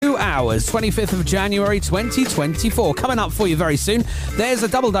hours, 25th of January 2024. Coming up for you very soon, there's a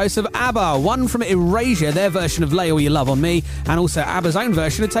double dose of ABBA, one from Erasure, their version of Lay All Your Love on Me, and also ABBA's own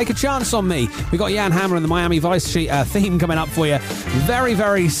version of Take a Chance on Me. We've got Jan Hammer and the Miami Vice theme coming up for you very,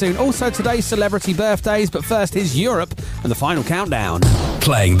 very soon. Also today's celebrity birthdays, but first here's Europe and the final countdown.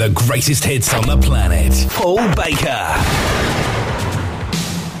 Playing the greatest hits on the planet, Paul Baker.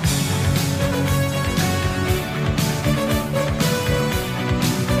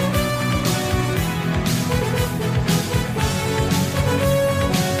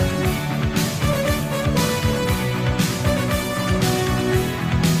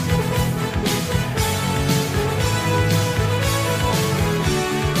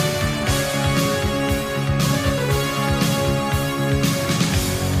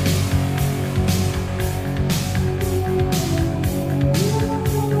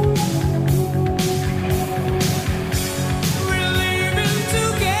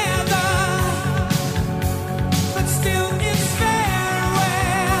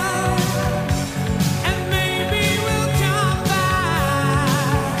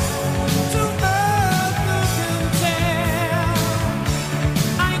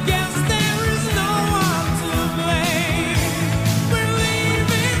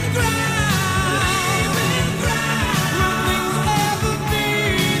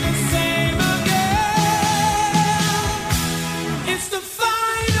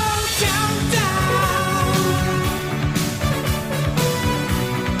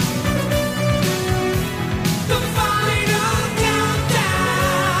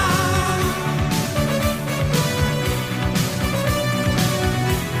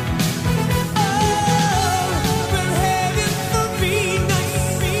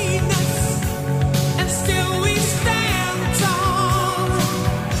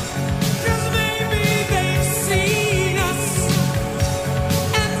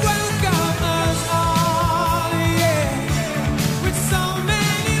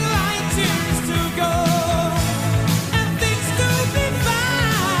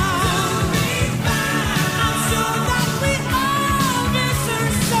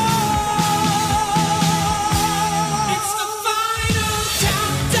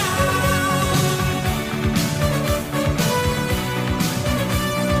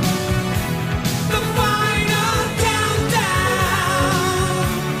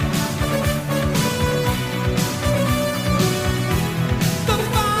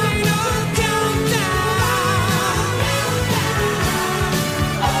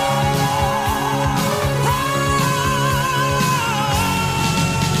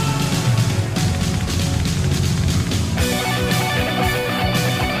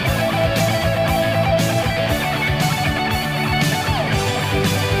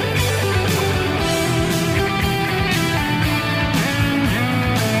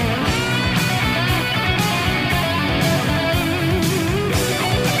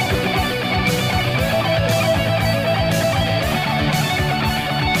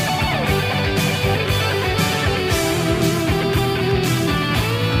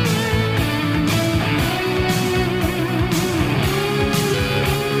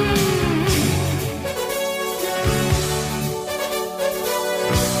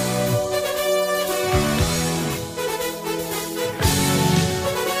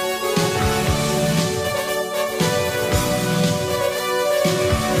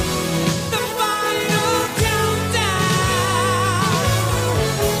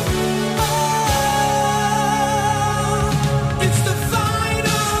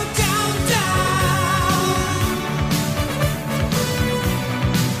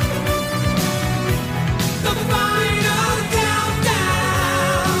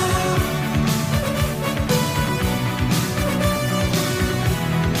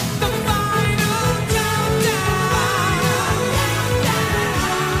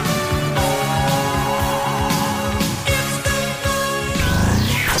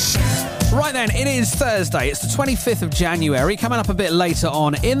 It is Thursday. It's the 25th of January. Coming up a bit later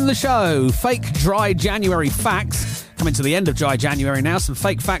on in the show, fake dry January facts. Coming to the end of dry January now. Some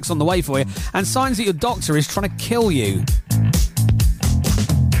fake facts on the way for you. And signs that your doctor is trying to kill you.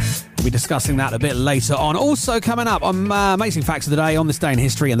 We'll be discussing that a bit later on. Also coming up on Amazing Facts of the Day on this day in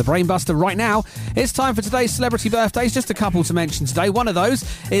history and the Brainbuster. Right now, it's time for today's celebrity birthdays. Just a couple to mention today. One of those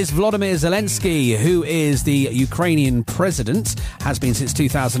is Volodymyr Zelensky, who is the Ukrainian president, has been since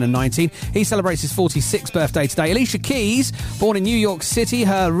 2019. He celebrates his 46th birthday today. Alicia Keys, born in New York City.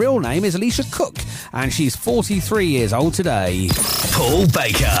 Her real name is Alicia Cook, and she's 43 years old today. Paul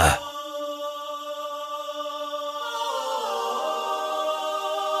Baker.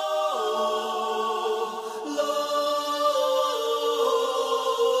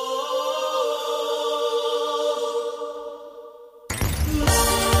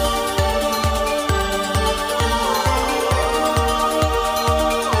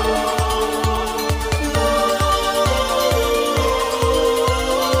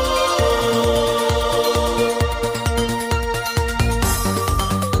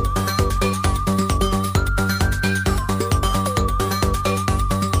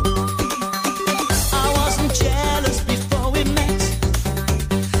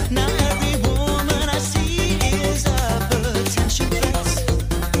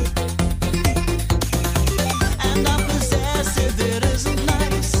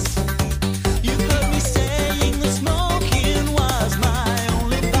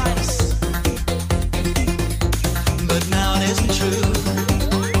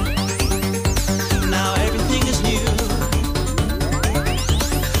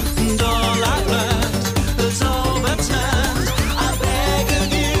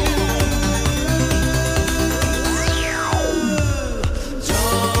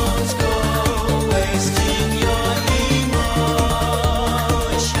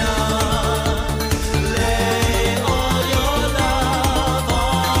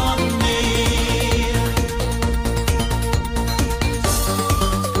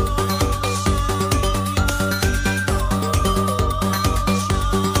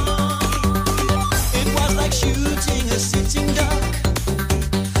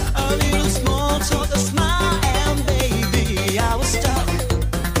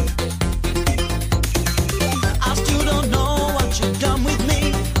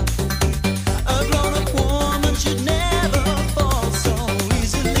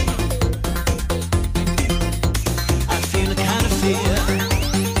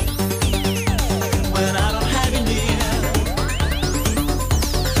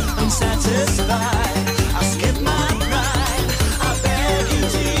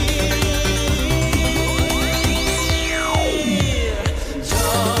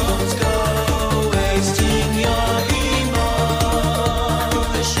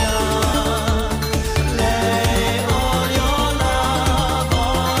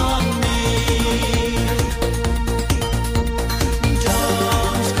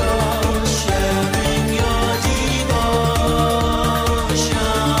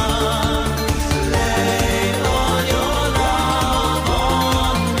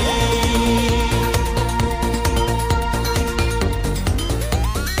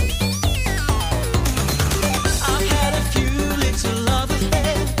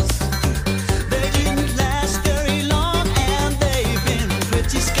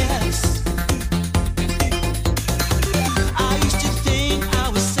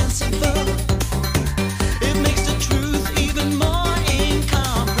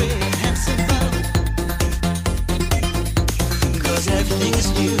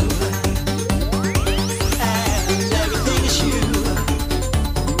 and everything is you.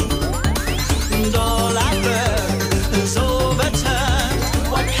 And all I've heard is overturned.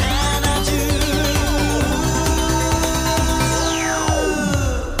 What can I do?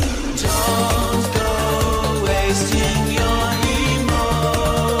 Don't go wasting your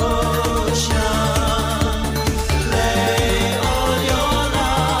emotion. Lay all your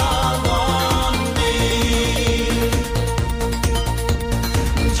love on me.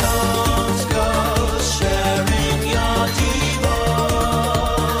 Don't go sharing your devotion.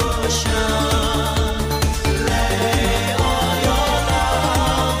 Lay all your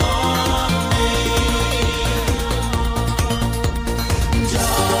love on me.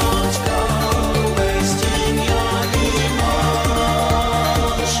 Don't go wasting your emotion.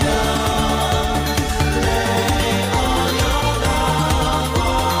 Lay all your love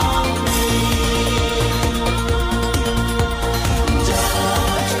on me.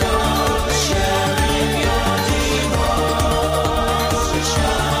 Don't go sharing your devotion.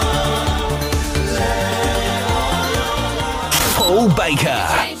 Paul Baker.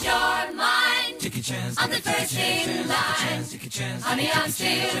 Change your mind. I'm the first in line. Honey, I'm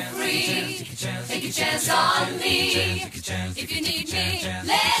still free. Take a chance on me. If you need me,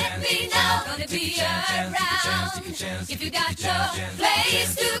 let me know. Gonna be around. If you got no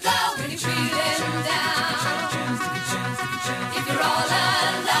place to go when you're feeling down. If you're all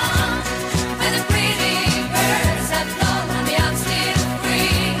alone, when the pretty birds have flown, honey, I'm still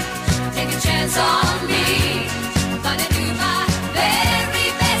free. Take a chance on me. Gonna do my very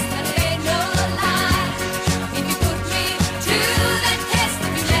best, and it ain't no lie. If you put me to the test,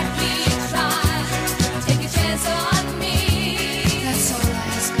 if you let me try, take a chance on me. That's all I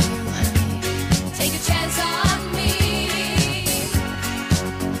ask of you, honey. Take a chance on me.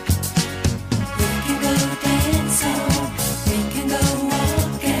 We can go dancing, we can go walking.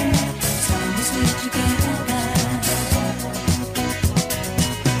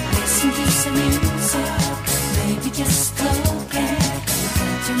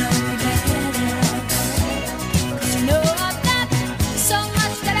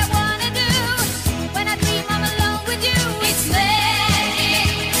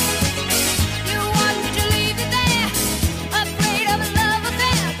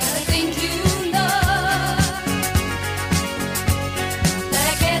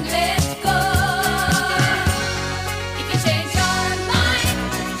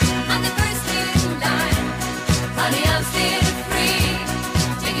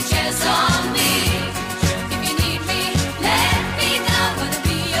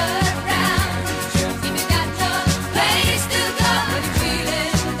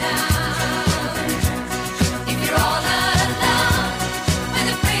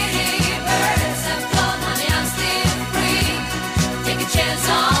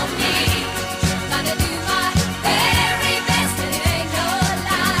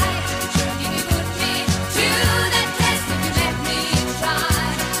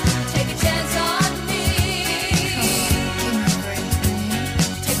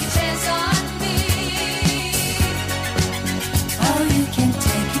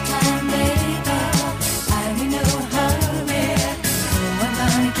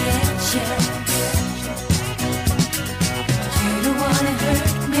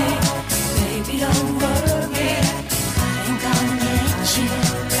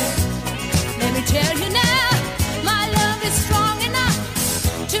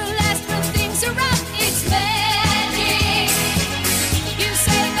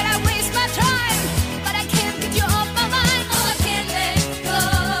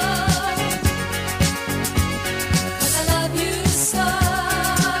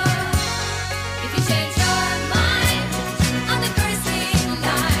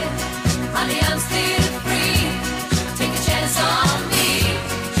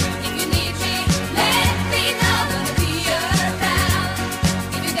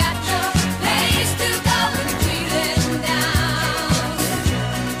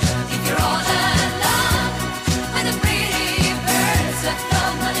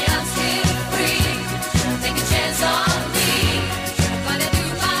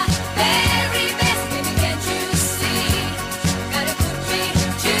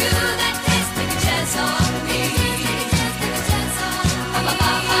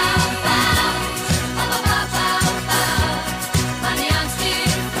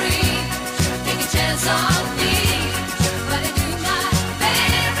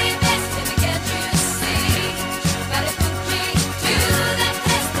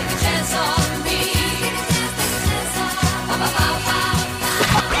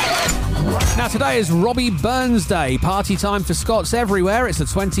 Today is Robbie Burns Day. Party time for Scots everywhere. It's the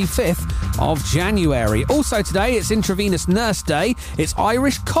 25th of January. Also today, it's Intravenous Nurse Day. It's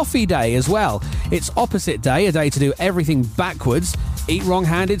Irish Coffee Day as well. It's Opposite Day, a day to do everything backwards. Eat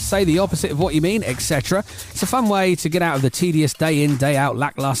wrong-handed, say the opposite of what you mean, etc. It's a fun way to get out of the tedious day in, day out,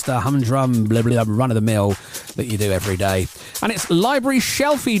 lackluster, humdrum, blah, blah, blah, run-of-the-mill that you do every day. And it's Library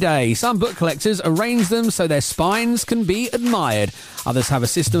Shelfie Day. Some book collectors arrange them so their spines can be admired. Others have a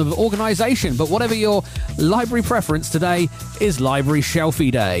system of organisation, but whatever your library preference, today is Library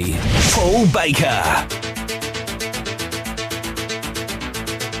Shelfie Day. Paul Baker.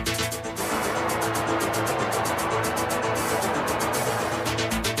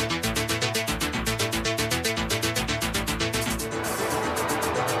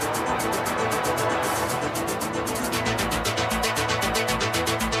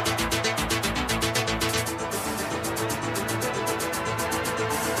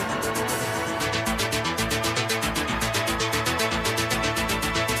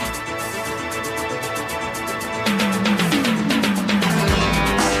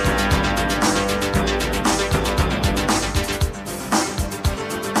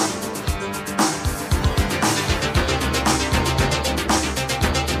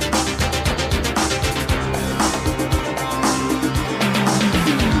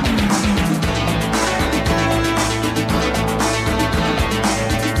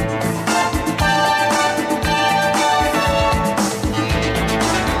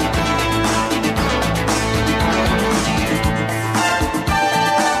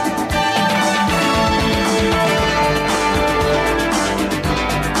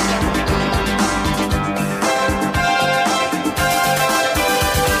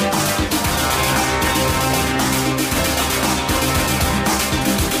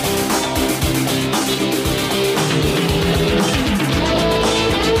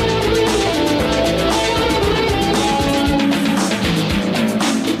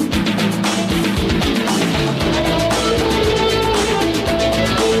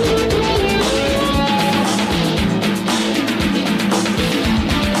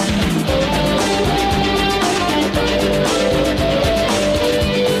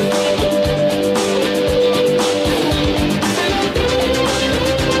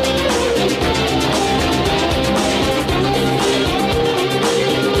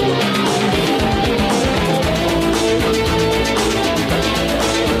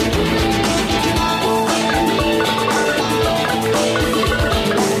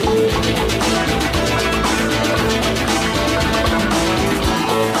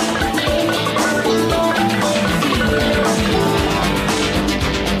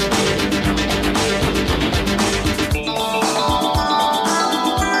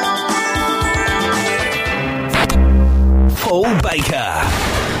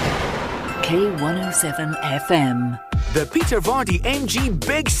 K107 FM. The Peter Vardy MG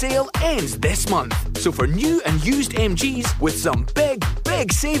Big Sale ends this month. So for new and used MGs with some big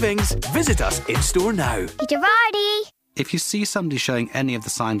savings, visit us in store now. Peter Vardy! If you see somebody showing any of the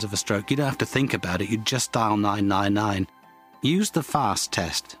signs of a stroke, you don't have to think about it. You just dial 999. Use the FAST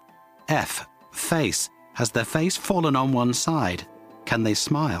test. F. Face. Has their face fallen on one side? Can they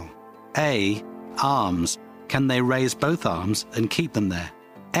smile? A. Arms. Can they raise both arms and keep them there?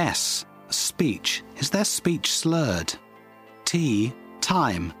 S. Speech. Is their speech slurred? T.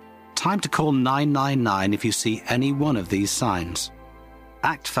 Time. Time to call 999 if you see any one of these signs.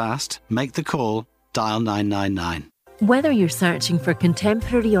 Act fast, make the call, dial 999. Whether you're searching for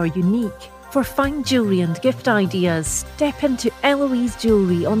contemporary or unique, for fine jewellery and gift ideas, step into Eloise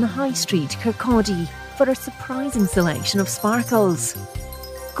Jewellery on the High Street, Kirkcaldy, for a surprising selection of sparkles.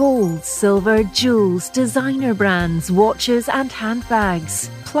 Gold, silver, jewels, designer brands, watches and handbags,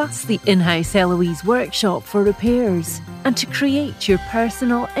 plus the in-house Eloise workshop for repairs, and to create your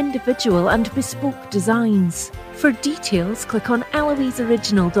personal, individual and bespoke designs. For details, click on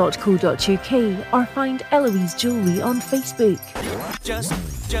eloiseoriginal.co.uk or find Eloise Jewellery on Facebook. Just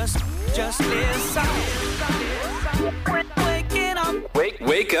listen. Waking up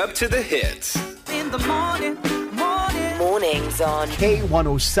Wake up to the hits. in the morning. Mornings on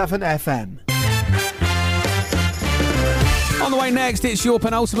K107 FM. On the way next, it's your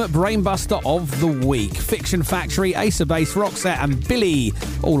penultimate brainbuster of the week. Fiction Factory, Ace of Base, Roxette and Billy,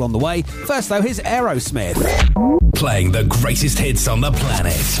 all on the way. First, though, here's Aerosmith. Playing the greatest hits on the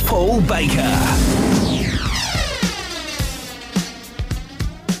planet. Paul Baker.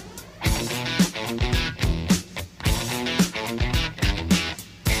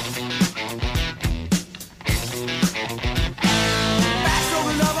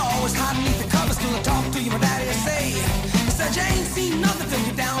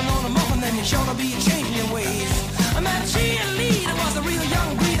 Showed up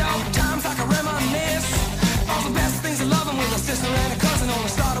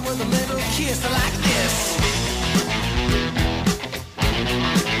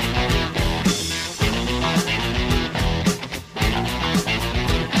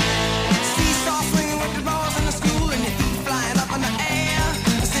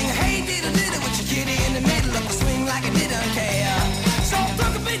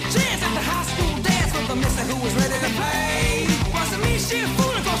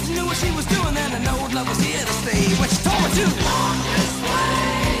cause she knew what she was doing, and I know love was here to stay. When she told me to walk this way,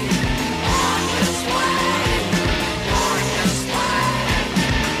 walk this way, walk this way,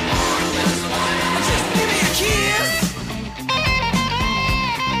 walk this way. Just give me a kiss.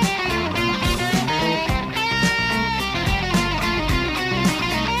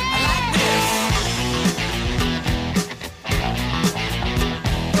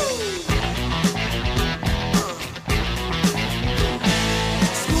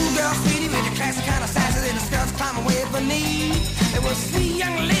 There was 3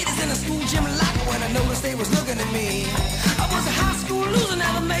 young ladies in the school gym locker when I noticed they was looking at me. I was a high school loser,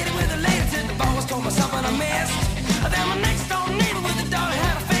 never made it with a lady till the boss told me something I missed. Then my next door neighbor with the daughter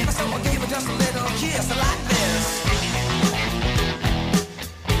had a favor, so I gave her just a little kiss like this.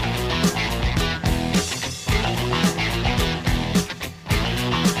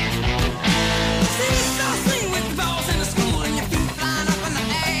 See, you start swinging with the balls in the school and your feet flying up in the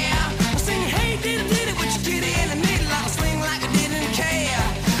air. Sing, hey, diddy, diddy, with your kitty in the middle. I swing like I didn't care.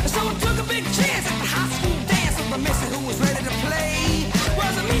 So I took a big chance at the high school dance with my missy who was ready to play.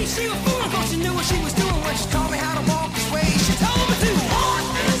 Wasn't me, she was fooling, cause she knew what she was doing when she taught me how to walk this way. She told me to walk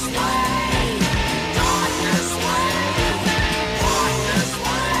this way, walk this way, walk this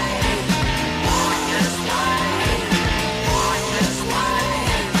way, walk this way, walk this way,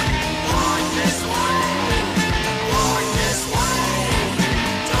 walk this way, walk this way,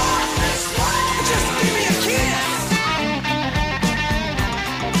 walk this way. Just give me a kiss.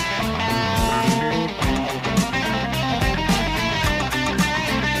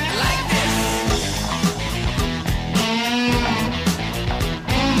 Like this.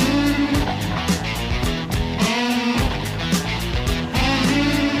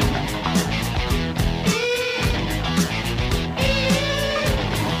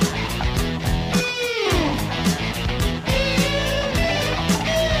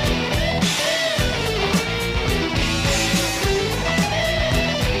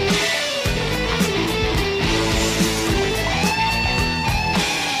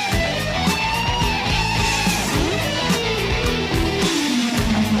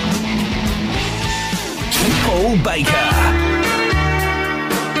 Paul Baker.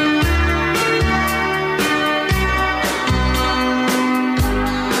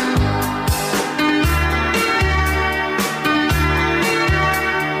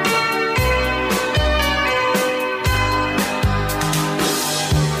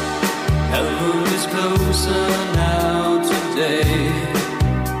 Heaven is closer now today.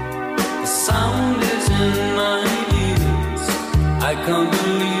 The sound is in my ears. I can't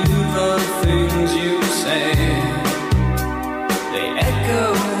believe the things you say. They echo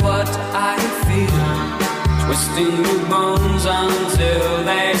what I feel, twisting the bones until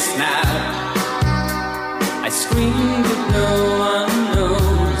they snap. I scream but no one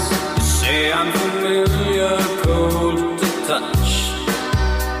knows. You say I'm familiar, cold to touch,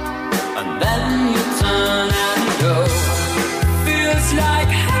 and then you turn and go. Feels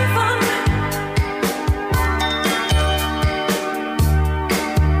like heaven.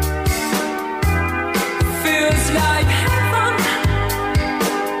 Feels like heaven.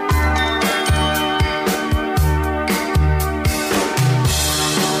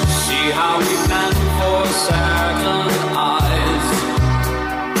 See how we plan for second eyes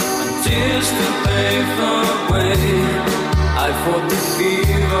and tears to pave the way. I fought the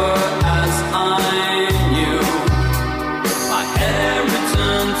fever as I knew. My hair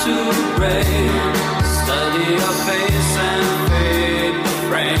returned to gray. Study your face and fade the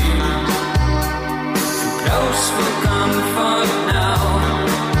frame. Too close for comfort now.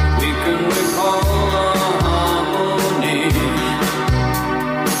 We can recall the harmony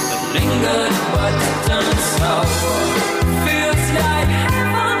that lingered but turned sour. Feels like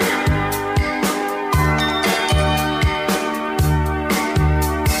heaven.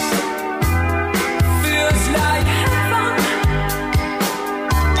 Feels like heaven.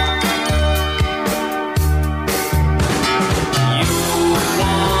 You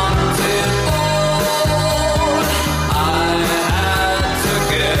want it all.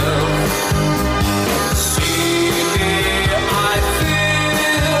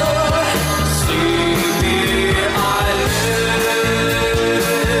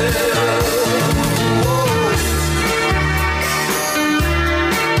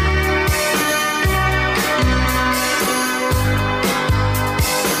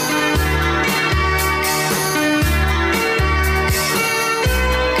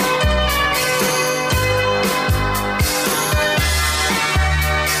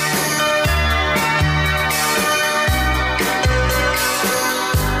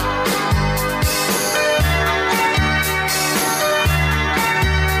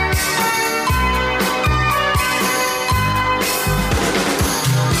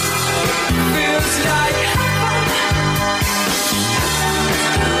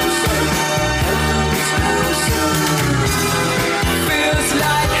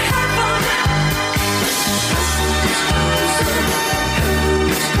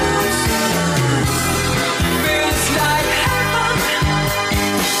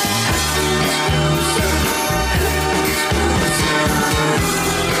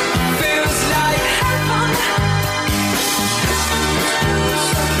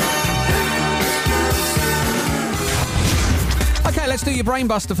 your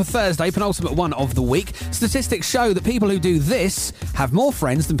Brainbuster for Thursday, penultimate one of the week. Statistics show that people who do this have more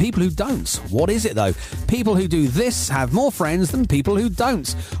friends than people who don't. What is it, though? People who do this have more friends than people who don't.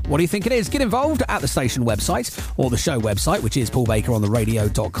 What do you think it is? Get involved at the station website or the show website, which is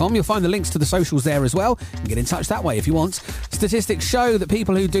paulbakerontheradio.com. You'll find the links to the socials there as well, and get in touch that way if you want. Statistics show that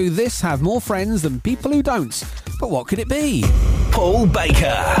people who do this have more friends than people who don't. But what could it be? Paul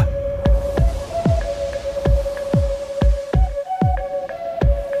Baker.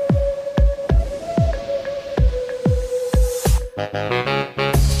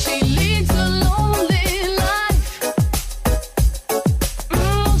 She leads a lonely life.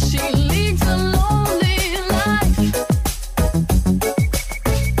 She leads a lonely life.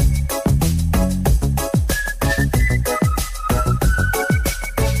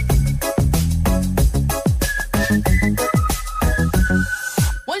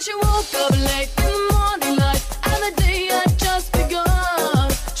 When she woke up late in the morning light and the day had just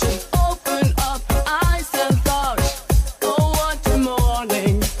begun, she opened up her eyes and thought, oh, what a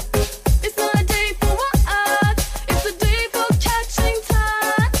morning. It's not a day for what? It's a day for catching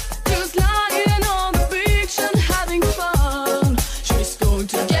time. Just lying on the beach and having fun. She's going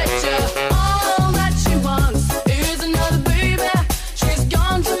to get you. All that she wants is another baby. She's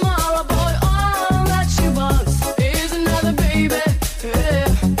gone tomorrow, boy. All that she wants is another baby. Yeah.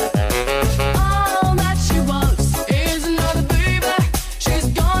 All that she wants is another baby. She's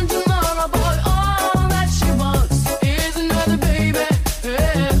gone tomorrow, boy. All that she wants is another baby.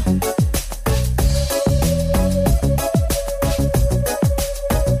 Yeah.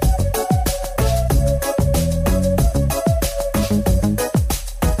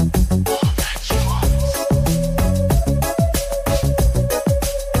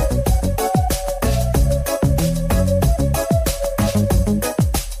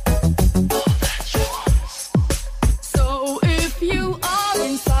 So if you are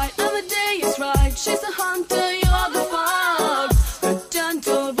inside and the day is right, she's the hunter, you're the fox. The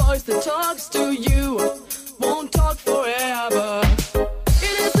gentle voice that talks to you won't talk forever.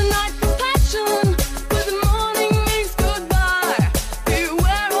 It is a night for passion, but the morning means goodbye.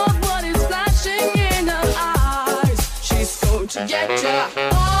 Beware of what is flashing in her eyes. She's going to get ya.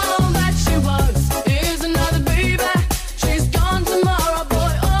 All that she wants is another baby. She's gone tomorrow,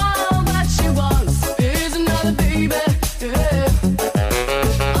 boy. All that she wants is another baby. Yeah.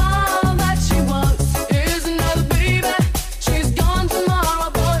 All that she wants is another baby. She's gone tomorrow,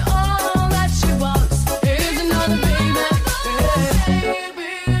 boy. All that she wants is another baby. Yeah.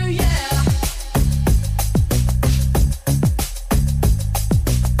 Baby, yeah.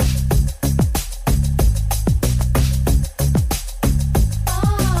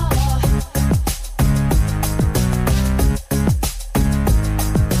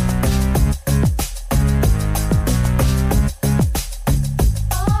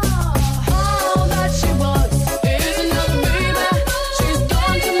 All that she wants is another baby. She's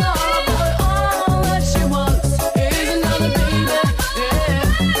gone tomorrow, boy. All that she wants is another baby. Yeah.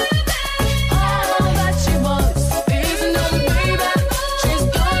 All that she wants is another baby. She's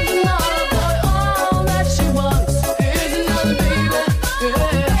gone tomorrow, boy. All that she wants is another baby.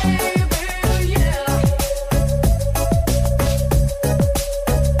 Yeah. Yeah.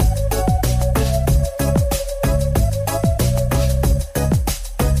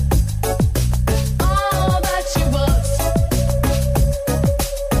 All that she wants.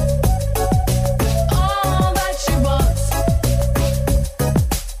 All that she wants.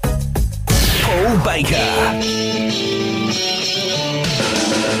 Paul Baker.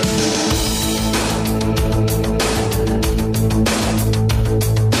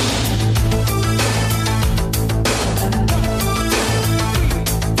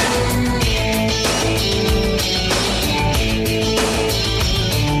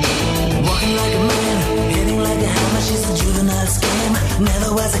 Walking like a man, hitting like a hammer. She's a juvenile scam.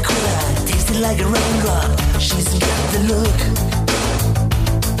 Never was a quitter, tasted like a raindrop. She's got the look.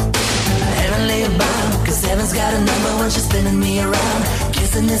 Heavenly bound, cause heaven's got a number when she's spinning me around.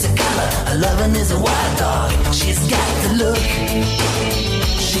 Kissing is a color, a loving is a wild dog. She's got the look.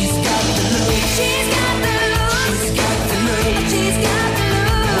 She's got the look. She's got the look. She's got the look. She's got the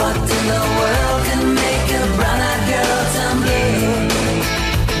look. What in the world can make a brown-eyed girl turn blue?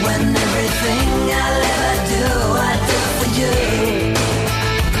 When everything I'll ever do, I do for you.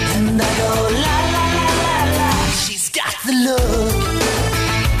 And I go la la la la la. She's got the look.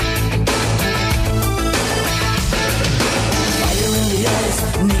 Fire in the eyes,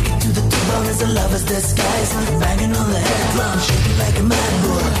 naked to the bone is a lover's disguise. Banging on the head drum, shaking like a madman.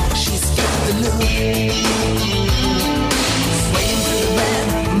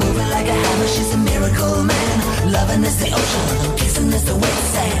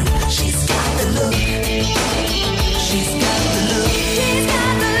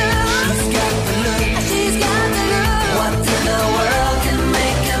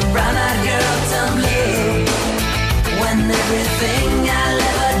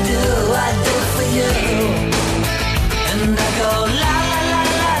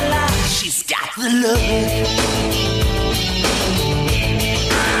 the look.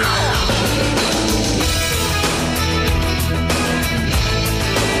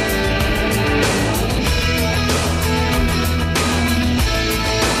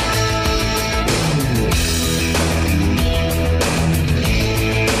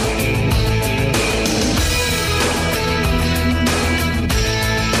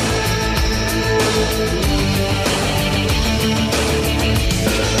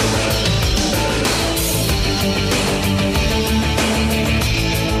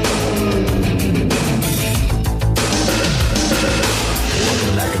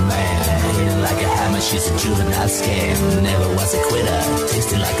 She's a juvenile scam, never was a quitter,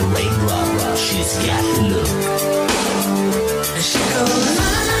 tasted like a raindrop. She's got the look. And she goes na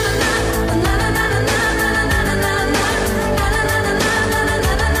na na na na na na na na na na na.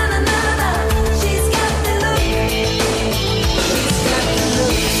 She's got the look. She's got the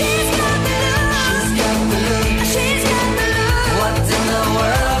look. She's got the look. She's got the look. What in the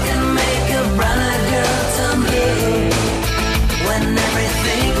world can make a brown-eyed girl turn blue? When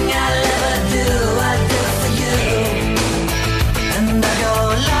everything I'll ever do, I do for you. And I go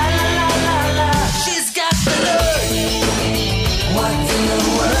la la la la la. She's got the look. What in the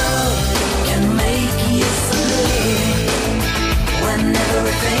world can make you so blue? When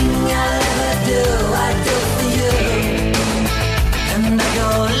everything I'll ever do, I do for you. And I go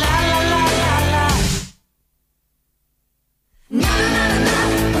la la la la la. Na na na na na na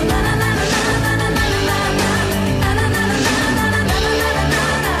na na na na na na.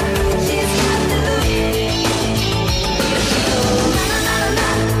 She's got the look. She goes na na na na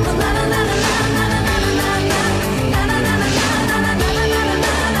na na na na na na na na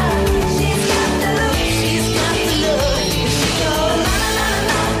na. She's got the look. She's got the look. She goes na na na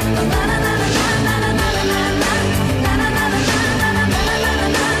na na na na na na na na na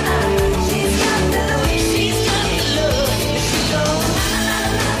na. She's got the look. She's got the look. She goes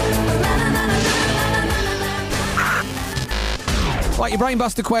na na na na na. Right, your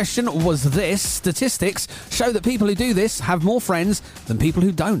brainbuster question was this. Statistics show that people who do this have more friends than people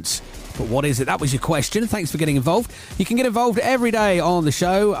who don't. But what is it? That was your question. Thanks for getting involved. You can get involved every day on the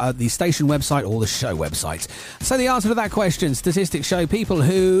show, the station website or the show website. So the answer to that question, statistics show people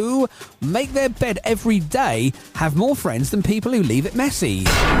who make their bed every day have more friends than people who leave it messy.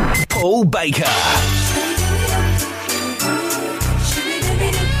 Paul Baker.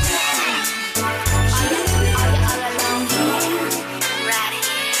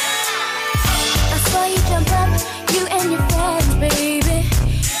 I saw you jump up, you and your friends, baby.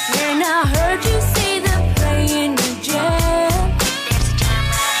 And I heard you say they're playing the jam.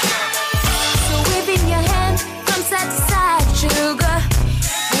 So waving your hand from side to side, sugar.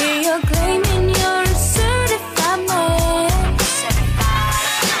 Yeah, you're claiming you're a certified man.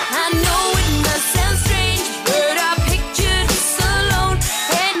 I know it must sound strange, but I pictured us alone,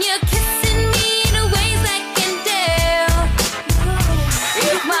 and you're kissing me in ways I can tell.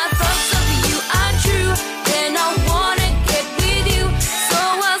 If my thoughts of you are true, then I wanna get with you. So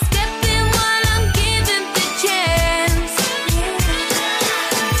I'll step in while I'm given the chance.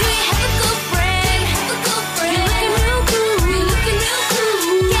 Do you have a girlfriend? You're looking real cool.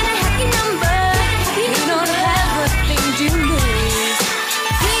 Can I have your number? You don't have a thing to lose.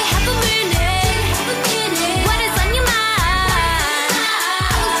 Do you have a minute? What is on your mind? I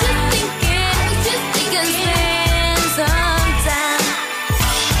was just thinking, spend some time.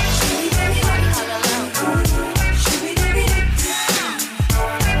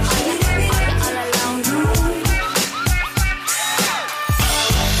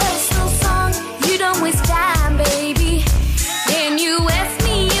 Personal song, you don't waste time, baby. And you asked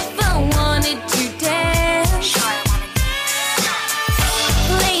me if I wanted to dance.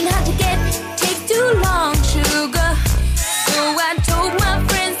 Playing hard to get, take too long, sugar. So I told my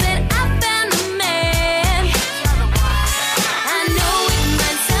friends that I found a man. I know it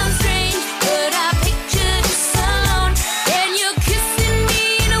might sound strange, but I pictured us alone, and you're kissing me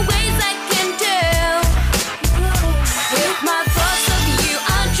in ways I can tell. If my thoughts of you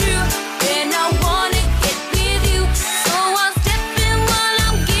are true, then I wanna get with you. So I'll step in while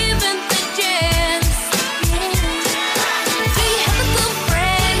I'm given the chance. Do you have a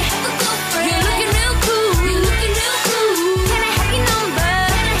girlfriend? You're looking real cool. Can I have your number?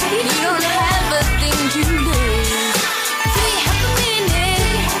 You don't have a thing to lose. Do you have a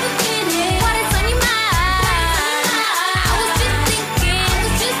minute? What is on your mind? I was just thinking,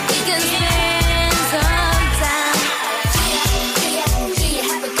 spend some time. Do you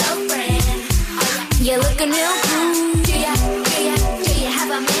have a girlfriend? You're looking real cool. Do you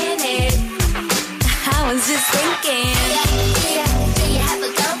have a minute? I was just thinking, do you have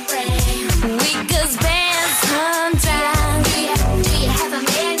a girlfriend? We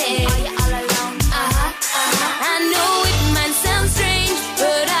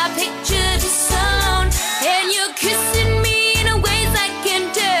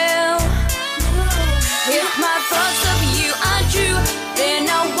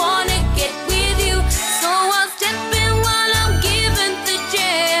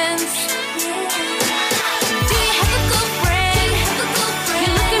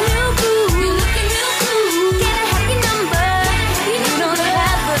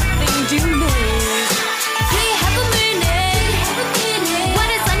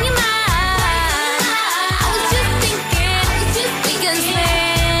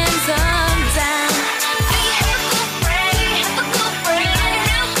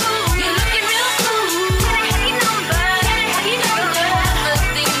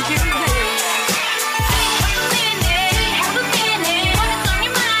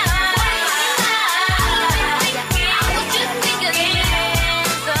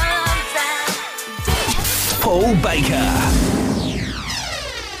Baker.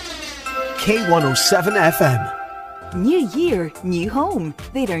 K107 FM. New year, new home.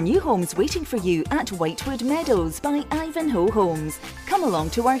 There are new homes waiting for you at Whitewood Meadows by Ivanhoe Homes. Come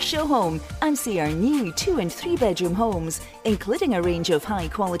along to our show home and see our new 2 and 3 bedroom homes, including a range of high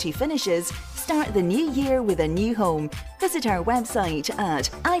quality finishes. Start the new year with a new home. Visit our website at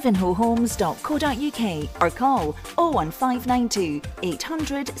ivanhoehomes.co.uk or call 01592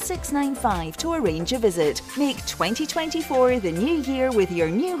 800 695 to arrange a visit. Make 2024 the new year with your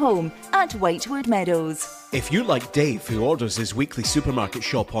new home at Whitewood Meadows. If you're like Dave, who orders his weekly supermarket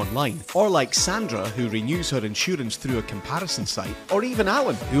shop online, or like Sandra, who renews her insurance through a comparison site, or even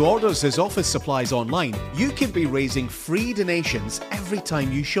Alan, who orders his office supplies online, you could be raising free donations every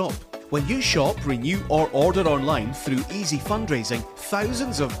time you shop. When you shop, renew or order online through Easy Fundraising,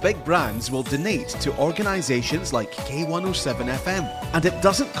 thousands of big brands will donate to organisations like K107 FM. And it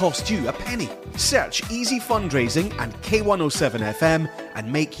doesn't cost you a penny. Search Easy Fundraising and K107 FM and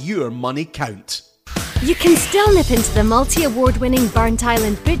make your money count. You can still nip into the multi-award-winning Burnt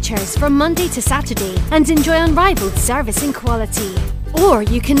Island Butchers from Monday to Saturday and enjoy unrivaled service and quality. Or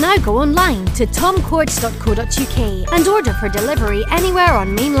you can now go online to tomcourts.co.uk and order for delivery anywhere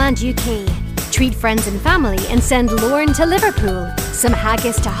on mainland UK. Treat friends and family and send Lauren to Liverpool, some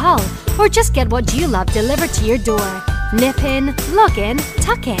haggis to Hull, or just get what you love delivered to your door. Nip in, log in,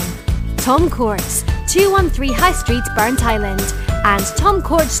 tuck in. Tom Courts, 213 High Street, Burnt Island, and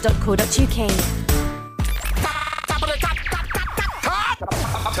tomcourts.co.uk.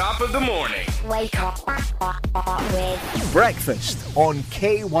 Top of the morning. Wake up with Breakfast on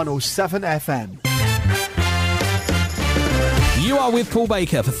K107 FM. You are with Paul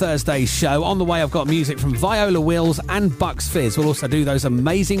Baker for Thursday's show. On the way, I've got music from Viola Wills and Bucks Fizz. We'll also do those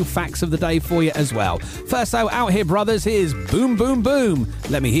amazing facts of the day for you as well. First, though, Out Here Brothers, here's Boom Boom Boom.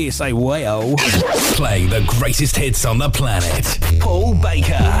 Let me hear you say way-oh. Playing the greatest hits on the planet. Paul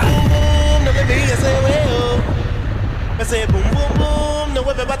Baker. Let me hear you say way-oh. I say boom boom boom, no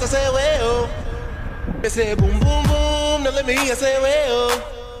everybody say way-oh. I say boom boom boom, no let me hear you say way-oh.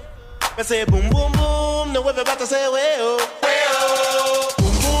 I say boom boom boom, no everybody say way-oh. Way-oh.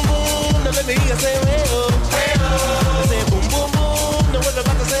 Boom boom boom, no let me hear you say way-oh. Way-oh. I say boom boom boom, no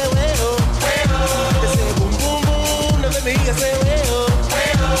everybody say way-oh. Way-oh. I say boom boom boom, no let me hear you say way-oh.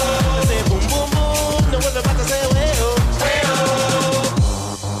 Way-oh. I say boom boom boom, no everybody say way-oh. Way-oh.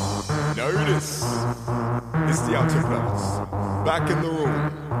 Now hear this. It's the Outer Brothers, back in the room,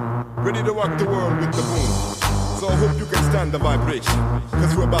 ready to rock the world with the boom. So I hope you can stand the vibration,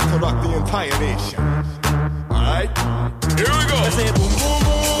 cause we're about to rock the entire nation. Alright? Here we go! I say boom boom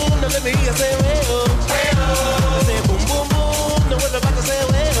boom, now let me hear you say way-oh. Way-oh. I say boom boom boom, now we're about to say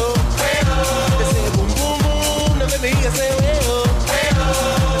way-oh. Way-oh. I say boom boom boom, now let me hear you say way-oh.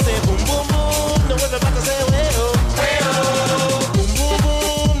 Way-oh. I say boom boom boom, now we're about to say way-oh. Way-oh. Boom boom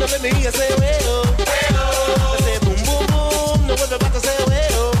boom, now let me hear you say way-oh. We're about to say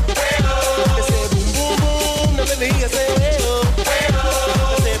way-oh. They say boom boom boom, now let me hear you say way-oh. They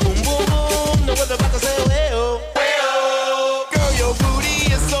say boom boom boom, now we're about to say way-oh. Girl, your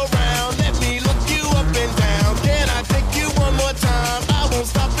booty is so round, let me look you up and down. Can I take you one more time? I won't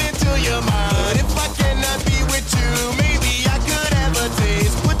stop until you're mine. But if I cannot be with you, maybe I could have a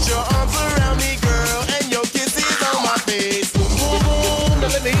taste. Put your arms around me, girl, and your kisses on my face. Boom boom boom, now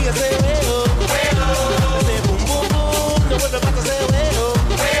let me hear you say way-oh. We're about to say way-oh.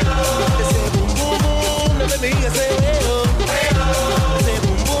 They say boom boom boom, now let me hear you say way-oh. They say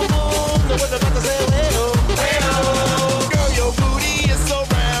boom boom boom, now we're about to say way-oh. Girl, your booty is so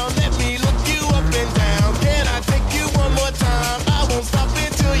round, let me look you up and down. Can I take you one more time? I won't stop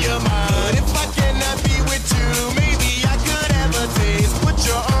until you're mine. But if I cannot be with you, maybe I could have a taste. Put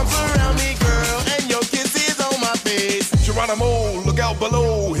your arms around me, girl, and your kisses on my face. Geronimo, look out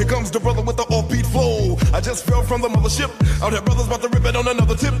below. Here comes the brother with the offbeat flow. I just fell from the mothership. Out here, brothers about to rip it on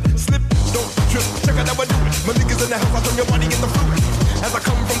another tip. Slip, don't trip, check out how I do it. My niggas in the house, I turn your body into fruit. As I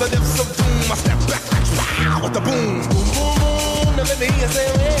come from the depths of doom, I step back, wow, with the boom. Boom, boom, boom, now let me hear you say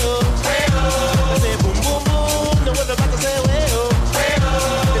way-oh. Way-oh. I say boom, boom, boom, now we're about to say way-oh.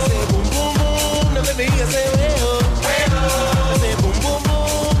 Way-oh. They say boom, boom, boom, now let me hear you say way-oh. Way-oh. I say boom, boom,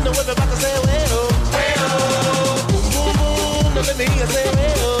 boom, now we're about to say way-oh. Way-oh. Boom, boom, boom, now let me hear you say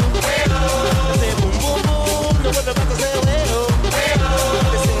way-oh. I say boom, boom, boom, now we're about to say way-oh.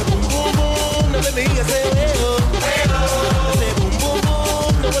 They say boom, boom, boom, now let me hear you say way-oh. I say boom, boom,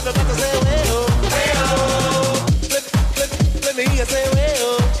 boom, now we're about to say way-oh. Let me hear you say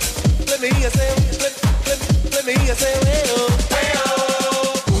way-oh. Let me hear you say, let me hear you say way-oh.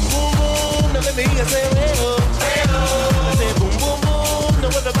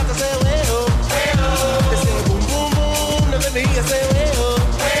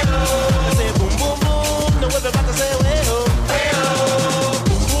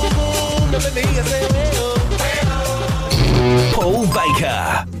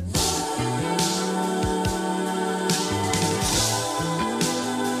 Baker.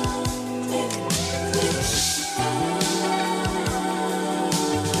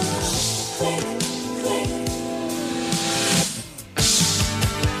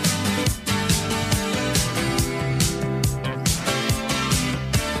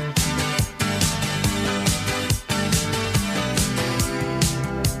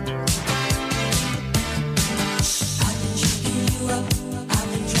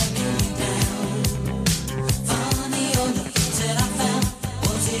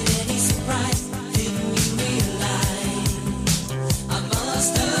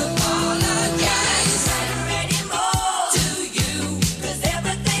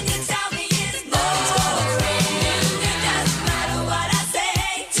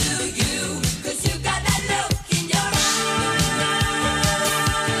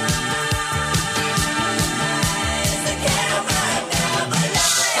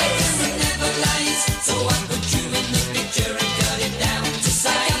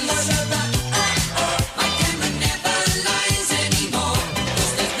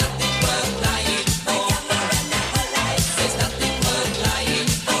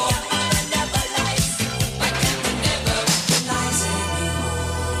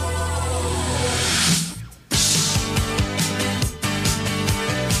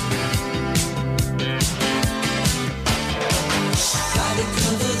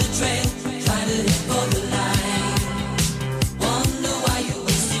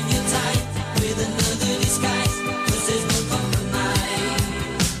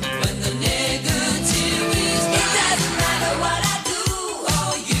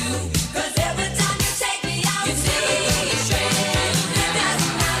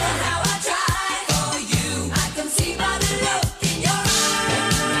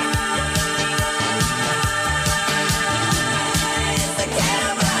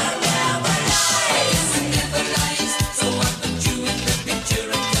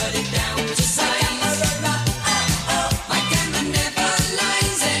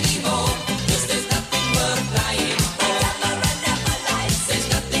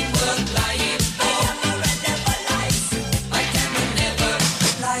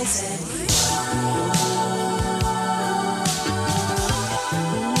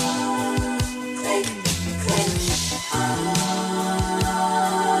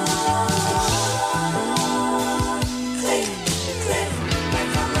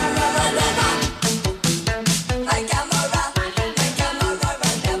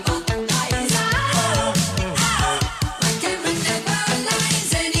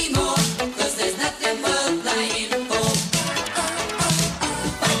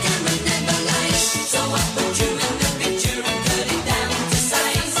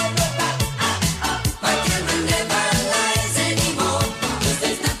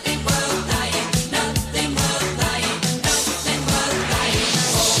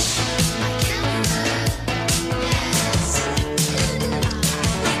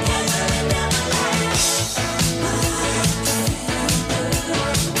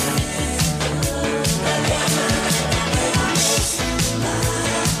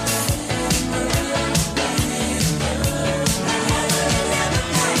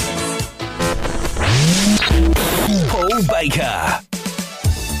 Paul Baker.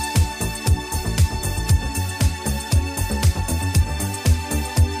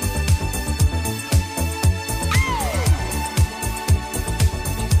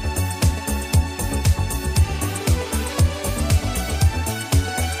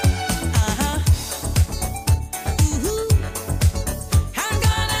 I'm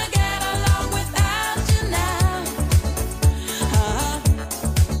gonna get along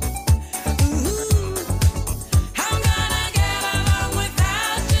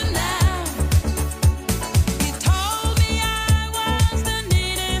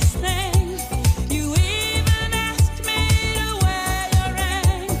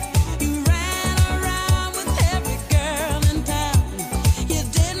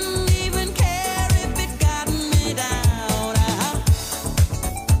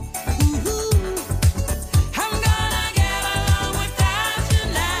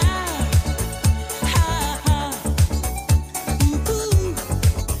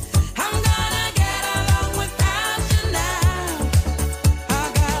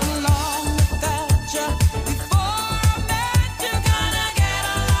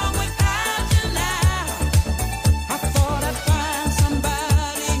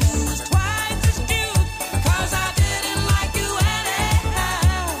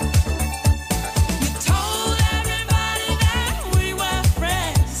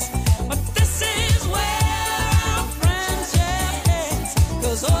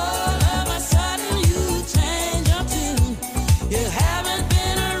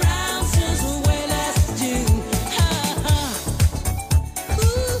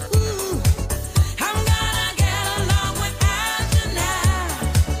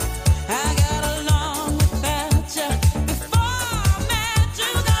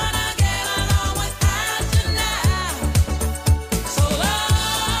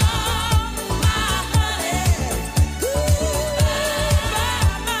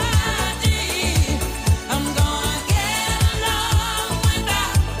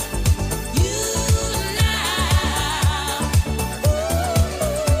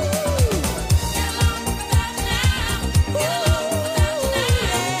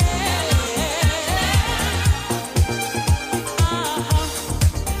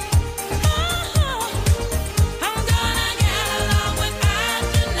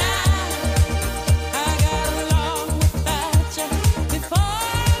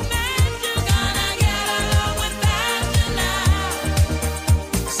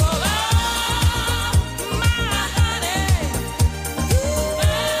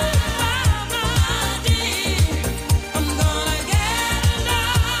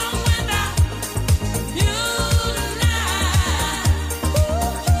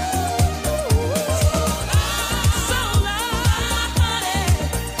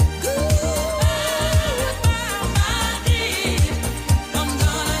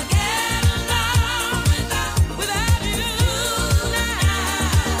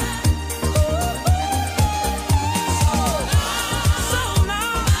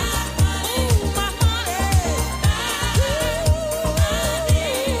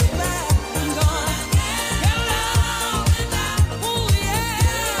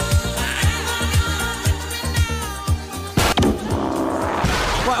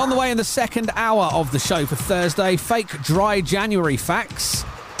Right, on the way in the second hour of the show for Thursday, fake dry January facts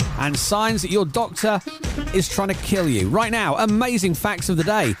and signs that your doctor is trying to kill you. Right now, amazing facts of the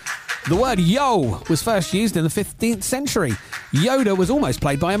day. The word yo was first used in the 15th century. Yoda was almost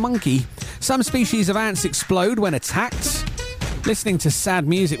played by a monkey. Some species of ants explode when attacked. Listening to sad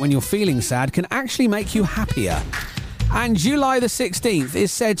music when you're feeling sad can actually make you happier. And July the 16th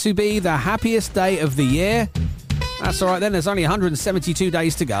is said to be the happiest day of the year. That's all right then, there's only 172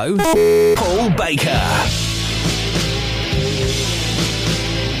 days to go. Paul Baker.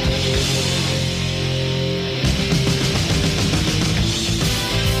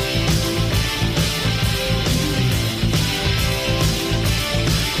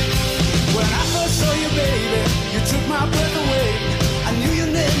 When I first saw you, baby, you took my breath away. I knew your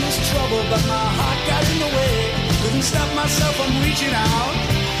name was trouble, but my heart got in the way. Couldn't stop myself from reaching out.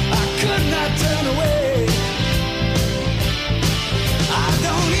 I could not turn away. I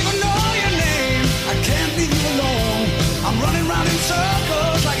don't even know your name. I can't leave you alone. I'm running round in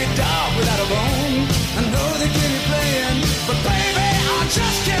circles like a dog without a bone. I know they keep me playing, but baby, I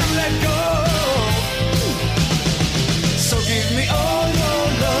just can't let go. So give me all your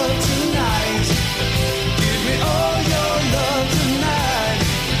love tonight. Give me all your love tonight.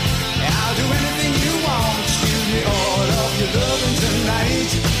 I'll do anything you want. Just give me all of your loving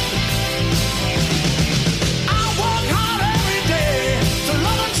tonight.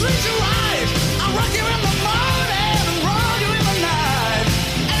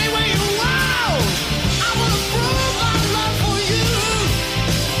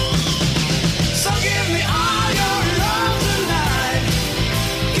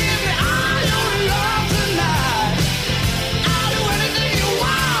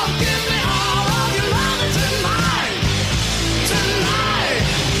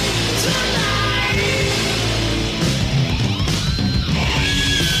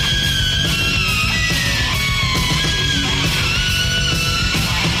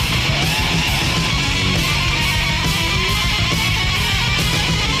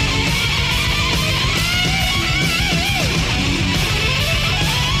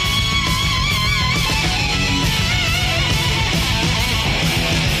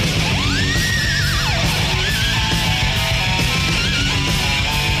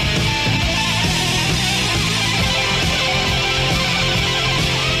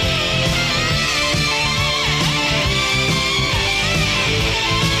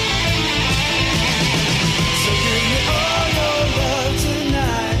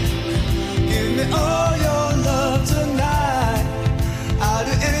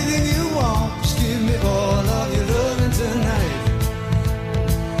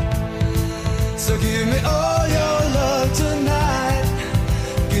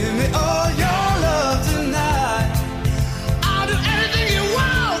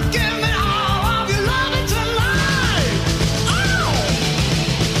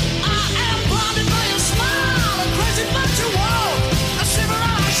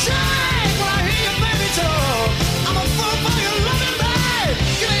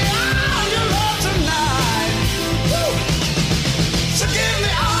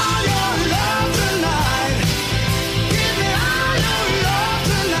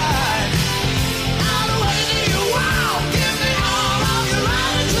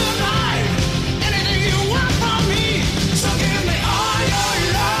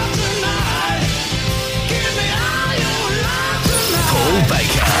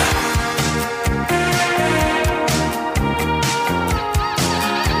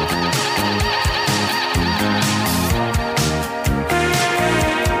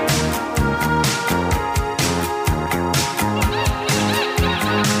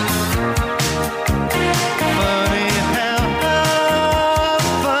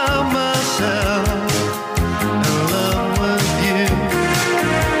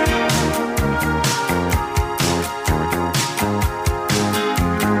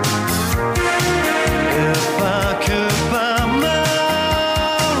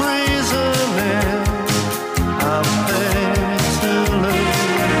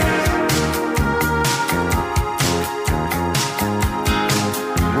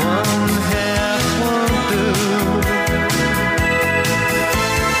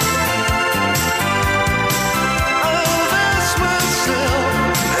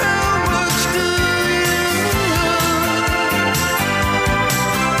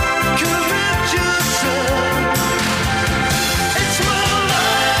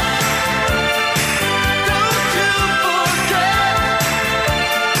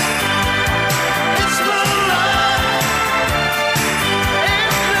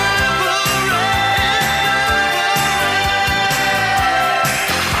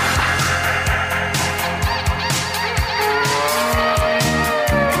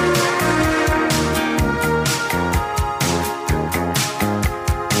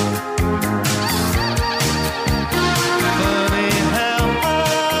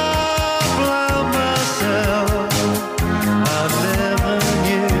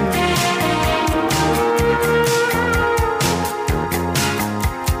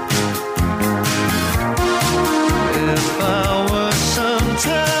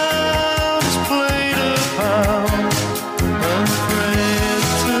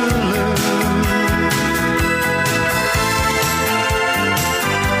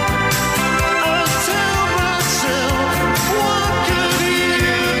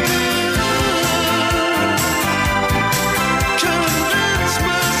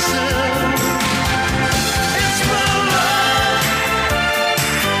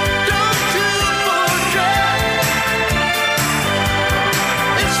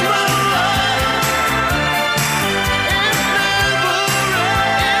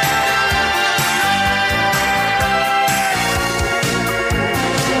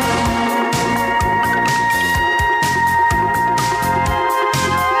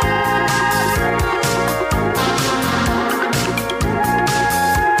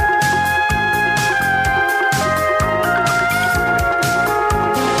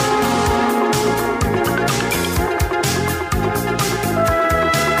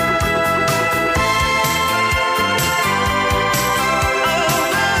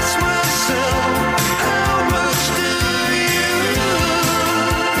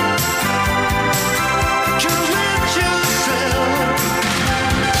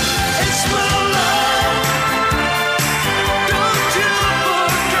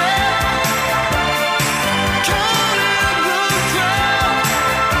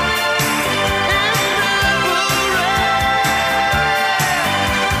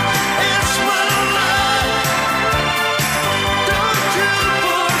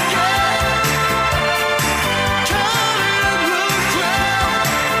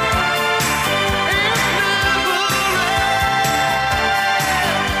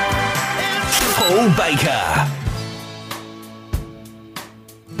 Paul Baker.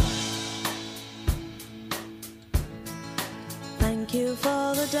 Thank you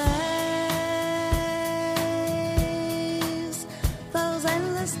for the days, those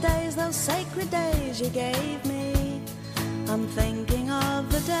endless days, those sacred days you gave me. I'm thinking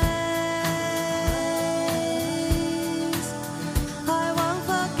of the days I won't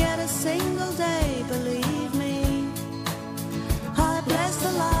forget a single day, believe me. I bless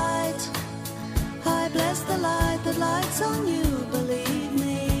the light, I bless the light that lights on you, believe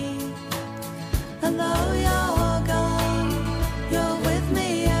me. And though you're gone, you're with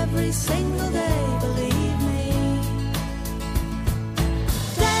me every single day, believe me.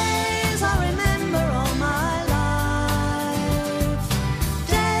 Days I remember all my life,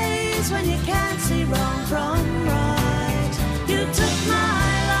 days when you can't see wrong from right. You took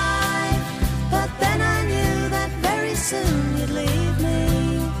my life, but then I knew that very soon you'd leave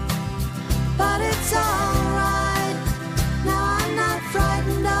me. But it's alright, now I'm not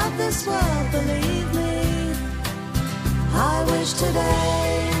frightened of this world, believe me. I wish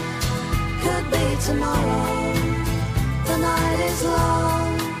today could be tomorrow. The night is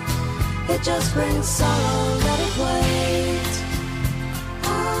long, it just brings sorrow, let it wait.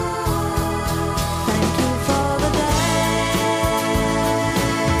 Thank you for the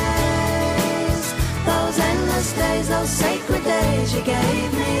days, those endless days, those sacred days you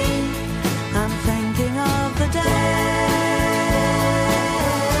gave me. I'm thinking of the days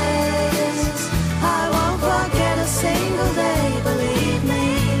I won't forget a single day, believe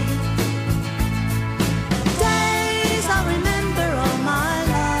me. Days I remember all my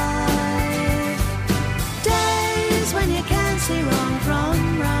life, days when you can't see wrong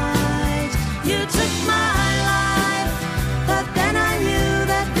from right. You took my life, but then I knew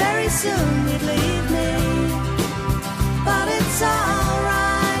that very soon you'd leave me. But it's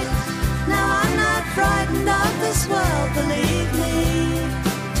alright, now I'm not frightened of this world, believe me.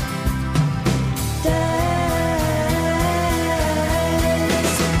 Days,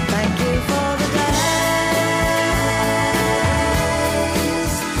 thank you for the days,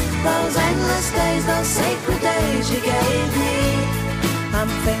 those endless days, those sacred days you gave me. I'm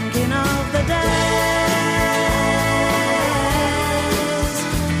thinking of the days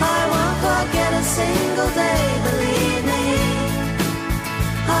I won't forget a single day, believe me.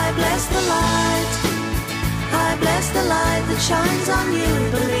 I bless the light, I bless the light that shines on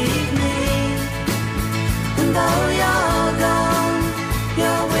you, believe me. And though you're gone,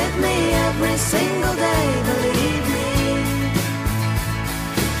 you're with me every single day, believe me.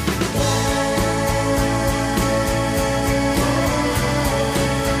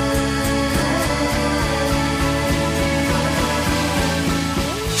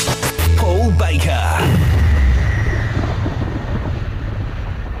 Paul Baker.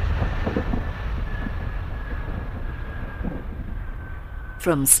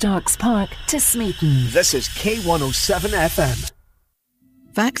 From Starks Park to Smeaton. This is K107 FM.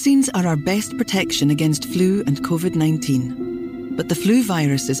 Vaccines are our best protection against flu and COVID-19. But the flu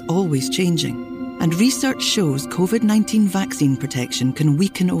virus is always changing, and research shows COVID-19 vaccine protection can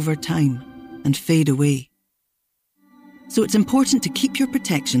weaken over time and fade away. So it's important to keep your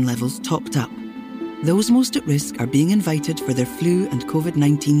protection levels topped up. Those most at risk are being invited for their flu and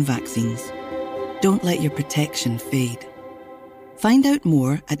COVID-19 vaccines. Don't let your protection fade. Find out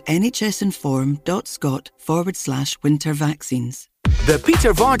more at nhsinform.scot/winter vaccines. The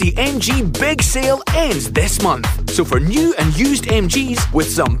Peter Vardy MG Big Sale ends this month. So for new and used MGs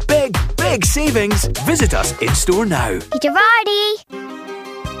with some big, big savings, visit us in store now. Peter Vardy!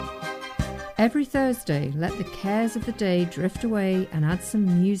 Every Thursday, let the cares of the day drift away and add some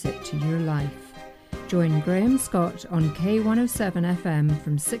music to your life. Join Graham Scott on K107 FM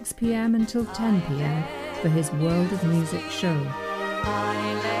from 6 p.m. until 10 p.m. for his World of Music show.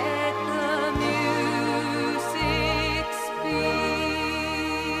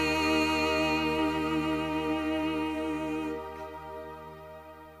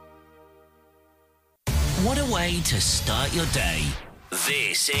 What a way to start your day.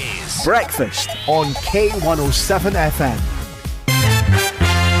 This is Breakfast on K107 FM.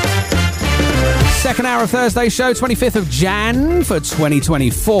 Second hour of Thursday show, 25th of Jan for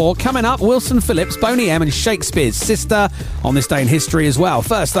 2024. Coming up, Wilson Phillips, Boney M and Shakespeare's Sister on this day in history as well.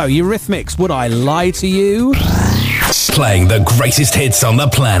 First though, Eurythmics, Would I Lie to You? playing the greatest hits on the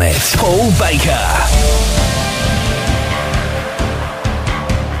planet. Paul Baker.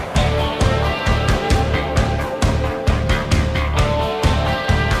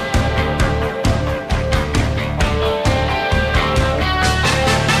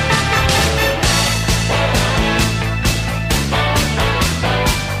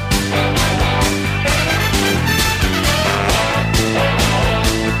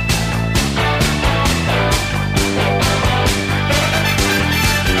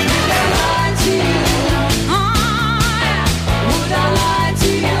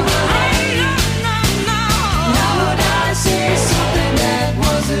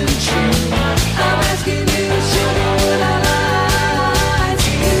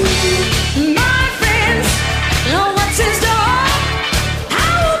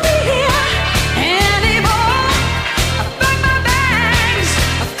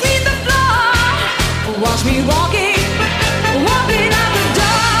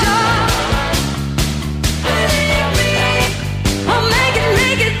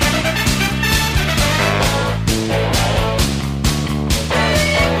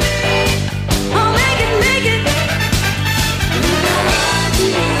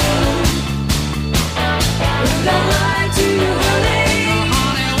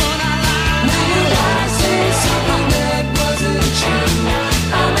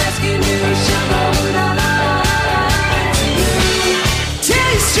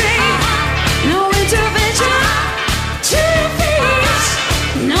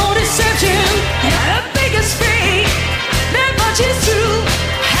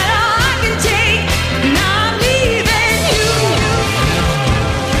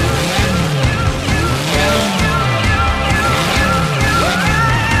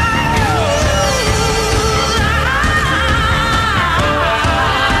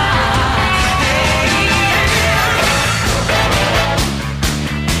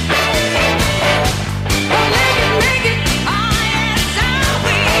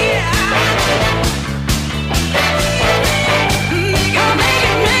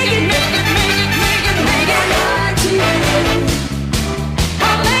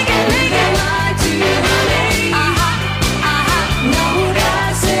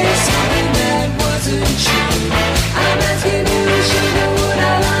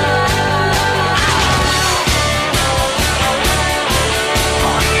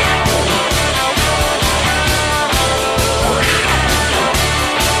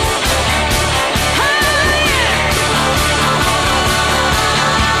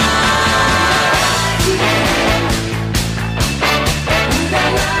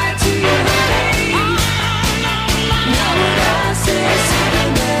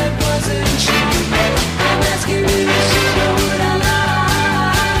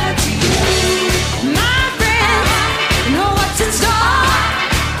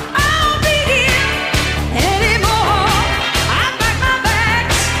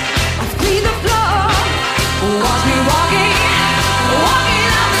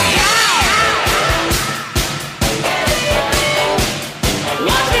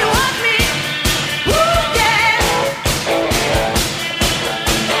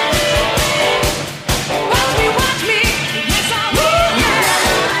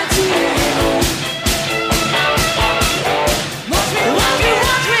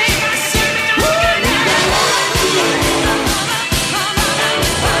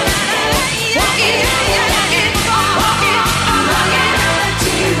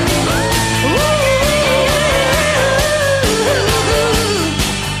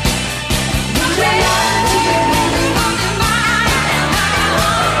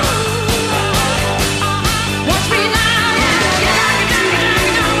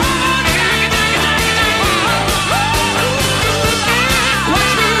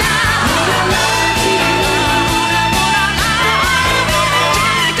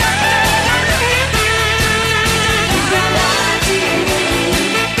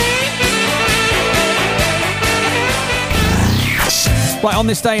 Right, on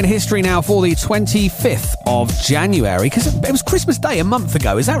this day in history now for the 25th of January, because it was Christmas Day a month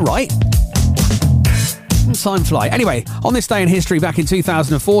ago, is that right? Time fly. Anyway, on this day in history back in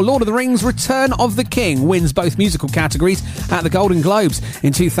 2004, Lord of the Rings Return of the King wins both musical categories at the Golden Globes.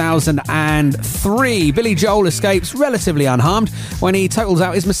 In 2003, Billy Joel escapes relatively unharmed when he totals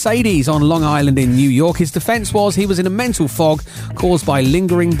out his Mercedes on Long Island in New York. His defence was he was in a mental fog caused by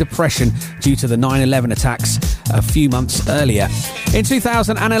lingering depression due to the 9/11 attacks a few months earlier. In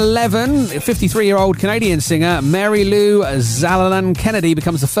 2011, 53-year-old Canadian singer Mary Lou Zalalan Kennedy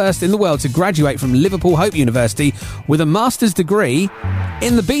becomes the first in the world to graduate from Liverpool Hope University with a master's degree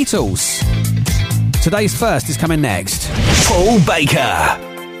in the Beatles. Today's first is coming next. Paul Baker.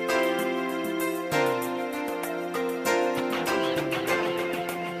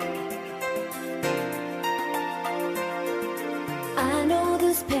 I know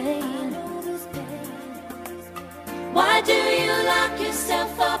this pain. Why do you lock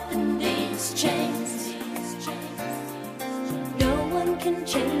yourself up in these chains? No one can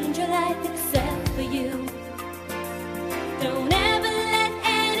change your life except for you. Don't ever let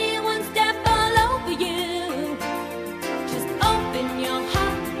anyone step all over you. Just open your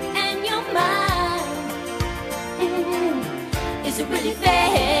heart and your mind. Is it really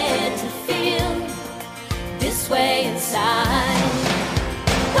fair to feel this way inside?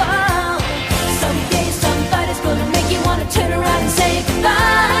 Oh, someday somebody's gonna make you wanna turn around and say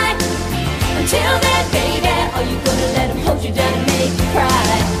goodbye. Until then, baby, are you gonna let him hold you down and make you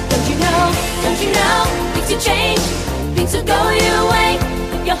cry? Don't you know, things will change, things will go your way.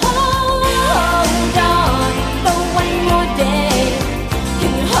 If you hold on for one more day,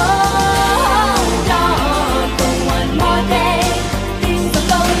 can you hold on for one more day? Things will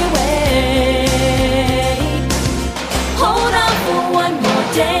go your way. Hold on for one more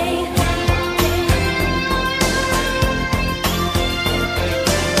day.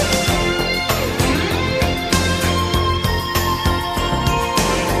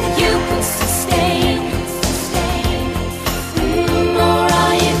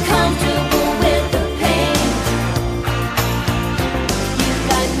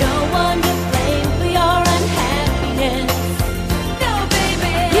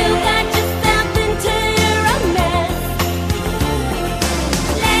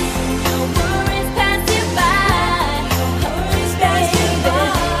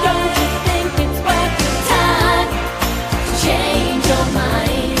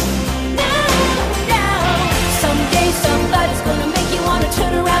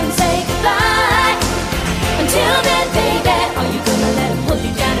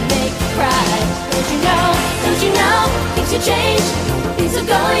 To change, things will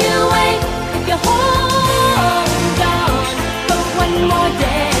go your way if you hold on for one more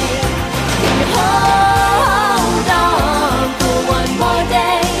day. If you hold on for one more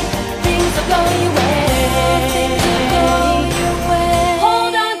day, things will go your way.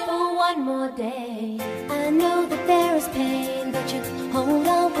 Hold on for one more day. I know that there is pain, but you hold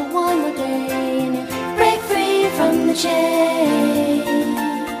on for one more day and you break free from the chains.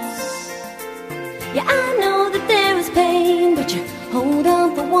 Yeah, I know that there is pain, but you hold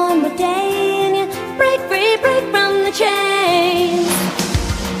on for one more day and you break free, break from the chains.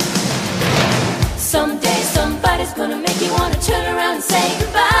 Someday somebody's gonna make you wanna turn around and say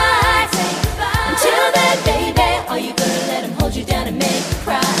goodbye. Until then, baby, are you gonna let him hold you down and make you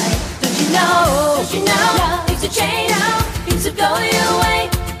cry? Don't you know, things will change, things will go your way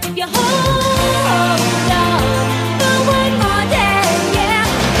if you hold on for one more day, yeah.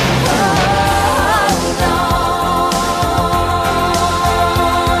 Hold on.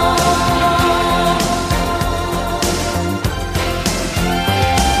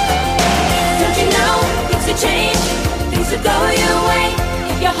 Don't you know things will change, things will go your way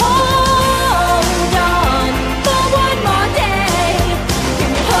if you hold on for one more day.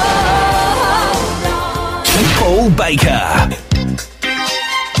 Can you hold on? Paul Baker.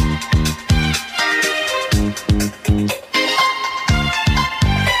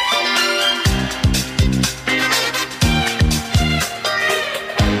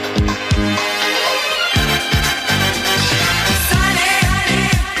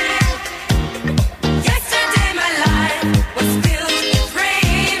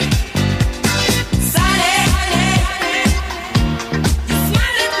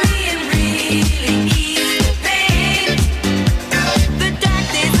 Smile at me and really ease the pain.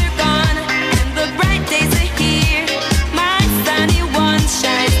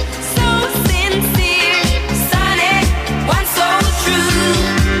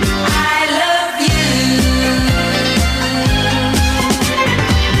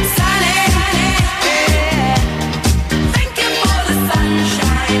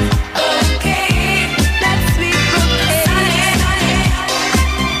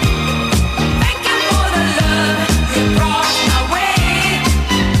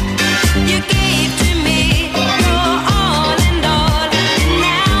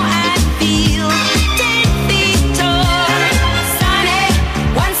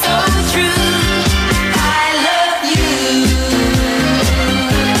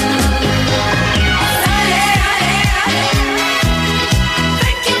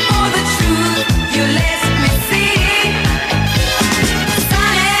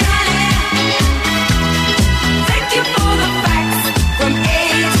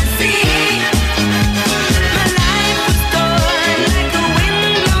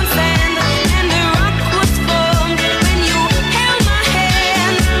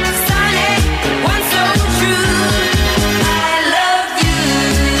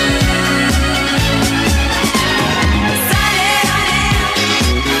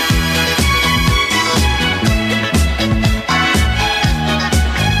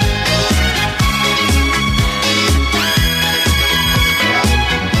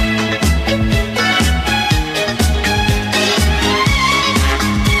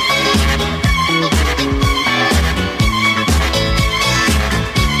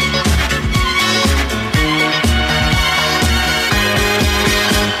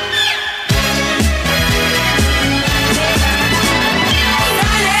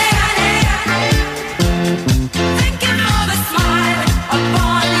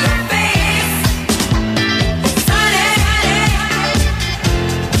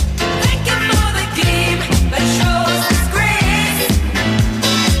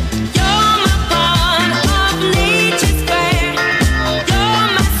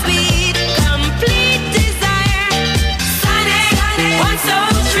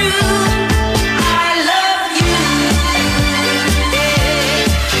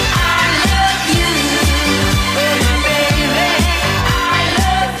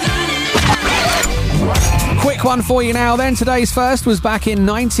 Quick one for you now then. Today's first was back in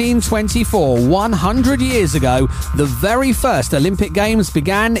 1924. 100 years ago, the very first Olympic Games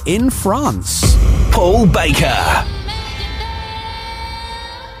began in France. Paul Baker.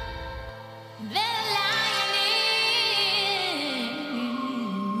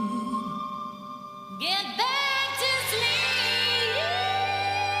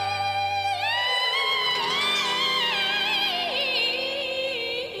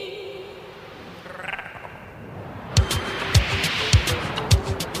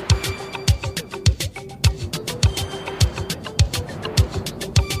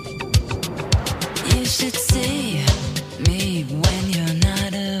 You should see me when you're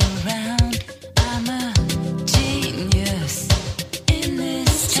not around. I'm a genius in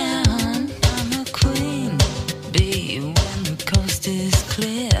this town. I'm a queen bee when the coast is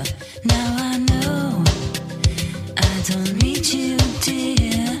clear. Now I know I don't need you,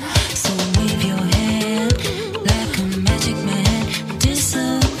 dear. So wave your hand like a magic man,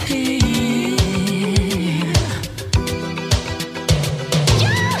 disappear.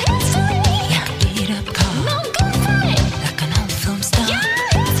 Beat up car, like an old film star.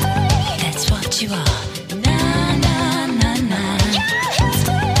 That's what you are. Nah, nah, nah, nah.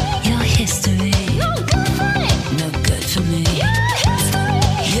 Your history, no good for me.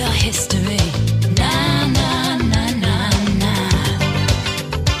 Your history, nah, nah, nah, nah, nah.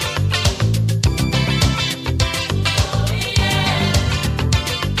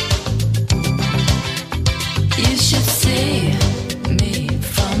 You should see me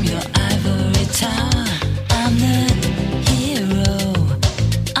from your ivory tower. I'm the hero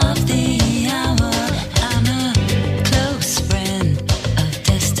of the hour. I'm a close friend of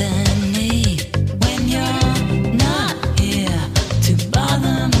destiny. When you're not here to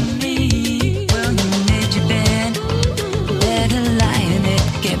bother me, well, you made your bed, better lie in it,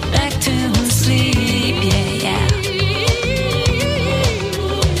 get back to sleep, yeah, yeah.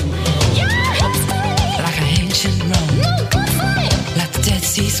 Like an ancient Rome, like the Dead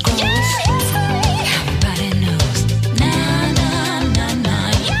Sea Scrolls. Everybody knows. Nah, nah, nah,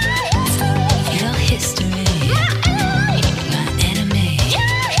 nah. Your history, my enemy.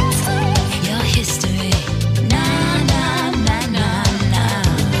 Your history, nah, nah, nah, nah, nah.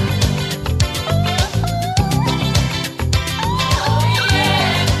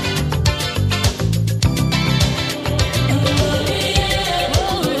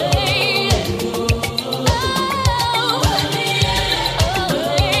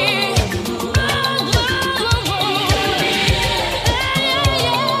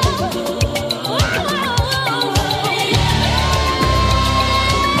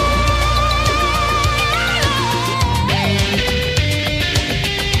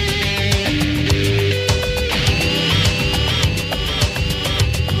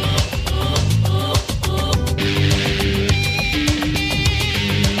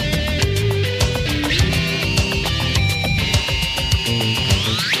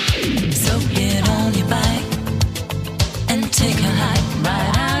 So get on your bike and take a hike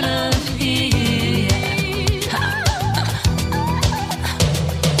right out of here.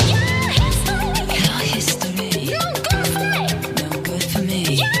 Your history, no good for me.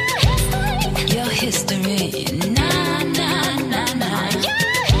 Your history, nah, nah, nah, nah.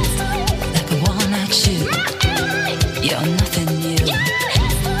 Like a walnut shoe, you're nothing new.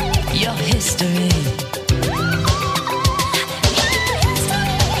 Your history.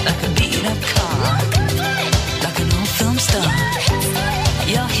 Like a beat up car, like an old film star.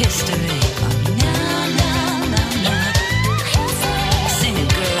 Your history, nah, nah, nah, nah. Sing it,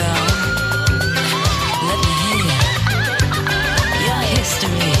 girl. Let me hear you. Your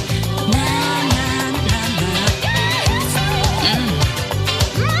history, nah, nah, nah, nah.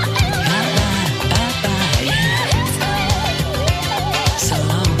 Bye, bye, bye, bye, yeah. So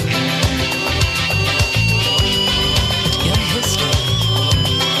long. Your history.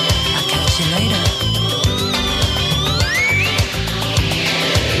 I'll catch you later.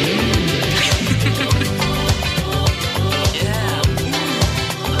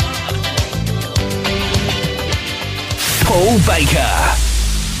 Paul Baker.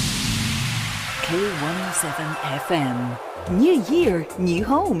 K107 FM. New year, new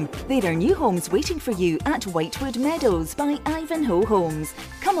home. There are new homes waiting for you at Whitewood Meadows by Ivanhoe Homes.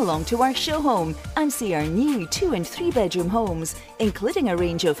 Come along to our show home and see our new 2 and 3 bedroom homes, including a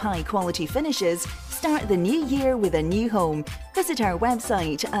range of high quality finishes. Start the new year with a new home. Visit our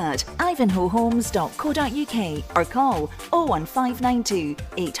website at ivanhoehomes.co.uk or call 01592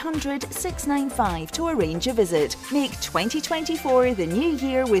 800 695 to arrange a visit. Make 2024 the new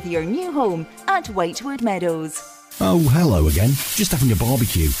year with your new home at Whitewood Meadows. Oh, hello again. Just having a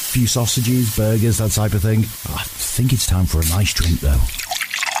barbecue. A few sausages, burgers, that type of thing. I think it's time for a nice drink, though.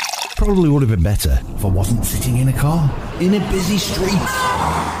 Probably would have been better if I wasn't sitting in a car, in a busy street.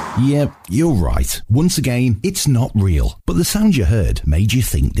 Yep, you're right. Once again, it's not real. But the sounds you heard made you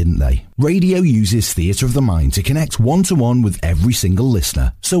think, didn't they? Radio uses theatre of the mind to connect one-to-one with every single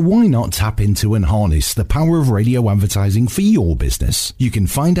listener. So why not tap into and harness the power of radio advertising for your business? You can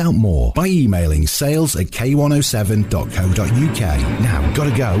find out more by emailing sales@k107.co.uk. Now,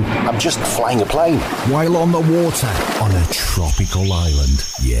 gotta go. I'm just flying a plane. While on the water, on a tropical island.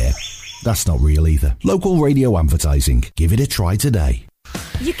 Yeah, that's not real either. Local radio advertising. Give it a try today.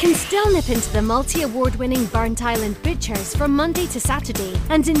 You can still nip into the multi-award-winning Burnt Island Butchers from Monday to Saturday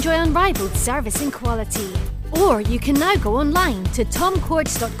and enjoy unrivaled service and quality. Or you can now go online to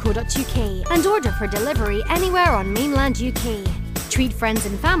tomcords.co.uk and order for delivery anywhere on mainland UK. Treat friends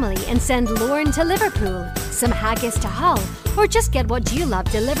and family and send Lauren to Liverpool, some haggis to Hull, or just get what you love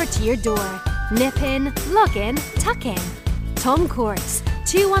delivered to your door. Nip in, log in, tuck in. Tom Cords,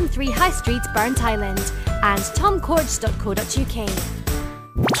 213 High Street, Burnt Island, and tomcords.co.uk.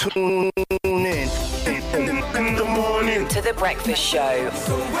 Tune in the morning to The Breakfast Show.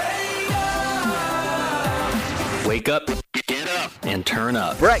 Wake up, get up, and turn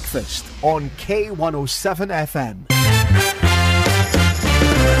up. Breakfast on K107 FM.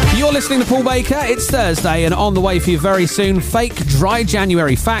 You're listening to Paul Baker. It's Thursday, and on the way for you very soon, fake dry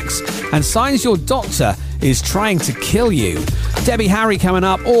January facts and signs your doctor is trying to kill you. Debbie Harry coming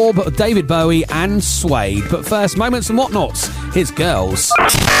up, Orb, David Bowie and Suede. But first, moments and whatnots. Here's Girls.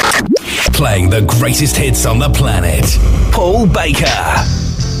 Playing the greatest hits on the planet. Paul Baker. Hey,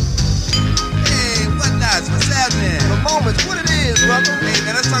 whatnots? What's happening? The moments, what it is, brother? Hey,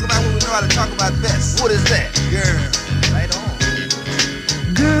 man, let's talk about what we know how to talk about best. What is that? Girl. Right on.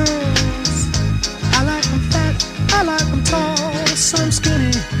 Girls, I like them fat, I like them tall, some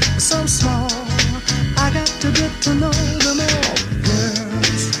skinny, some small. I got to get to know them all.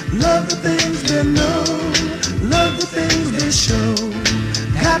 Girls, love the things they know, love the things they show.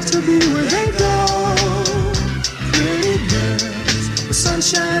 Got to be where they go. Pretty girls, with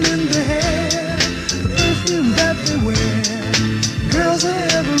sunshine in their hair, the perfume that they wear. Girls are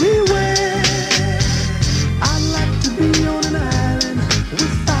everywhere. I like to be on an island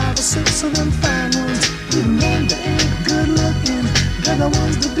with 5 or 6 of them fine ones. Even though they ain't good looking, they're the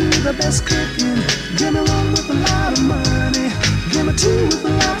ones that do the best cooking. Give me 1 with a lot of money, give me 2 with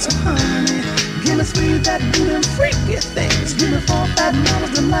lots of honey, give me 3 that do them freaky things, give me 4 fat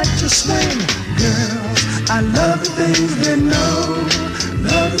mamas that like to swing. Girls, I love the things they know,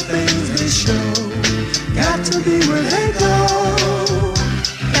 love the things they show. Got to be where they go.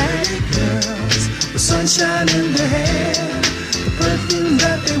 Hey girls, the sunshine in their hair, the perfume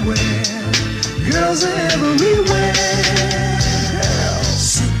that they wear. Girls are everywhere. Girls,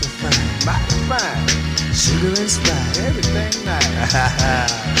 super fine, mighty fine, sugar and spice, everything nice.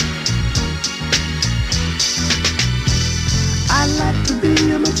 I like to be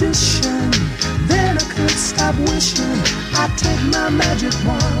a magician, then I could stop wishing. I take my magic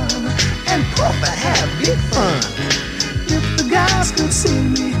wand and proper have big fun. If the guys could see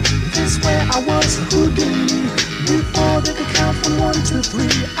me, this way I was Houdini. Before they could count from 1 to 3,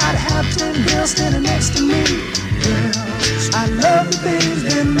 I'd have 10 girls standing next to me. Girls, I love the things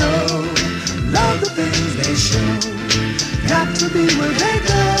they know, love the things they show. Got to be where they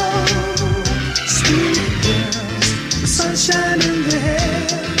go. Sweet girls, the sunshine in their hair,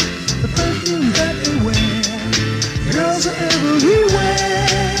 the perfume that they wear. Girls are everywhere.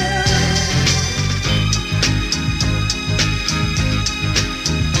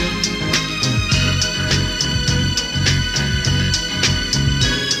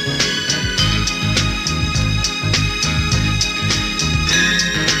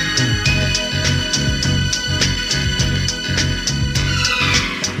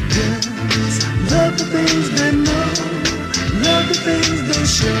 Love the things they know, love the things they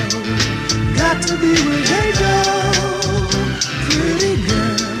show. Got to be where they go. Pretty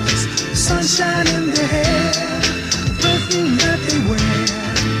girls, sunshine in their hair, the perfume that they wear.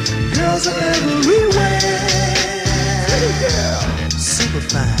 Girls are everywhere. Pretty girl, super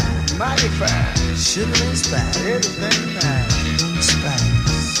fine, mighty fine, sugar and spice, everything fine,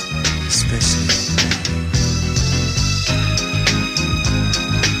 spice, especially.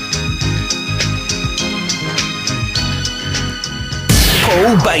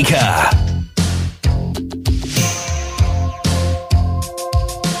 Paul Baker.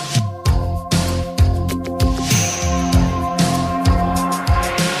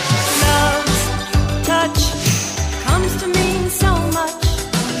 Love's touch comes to mean so much.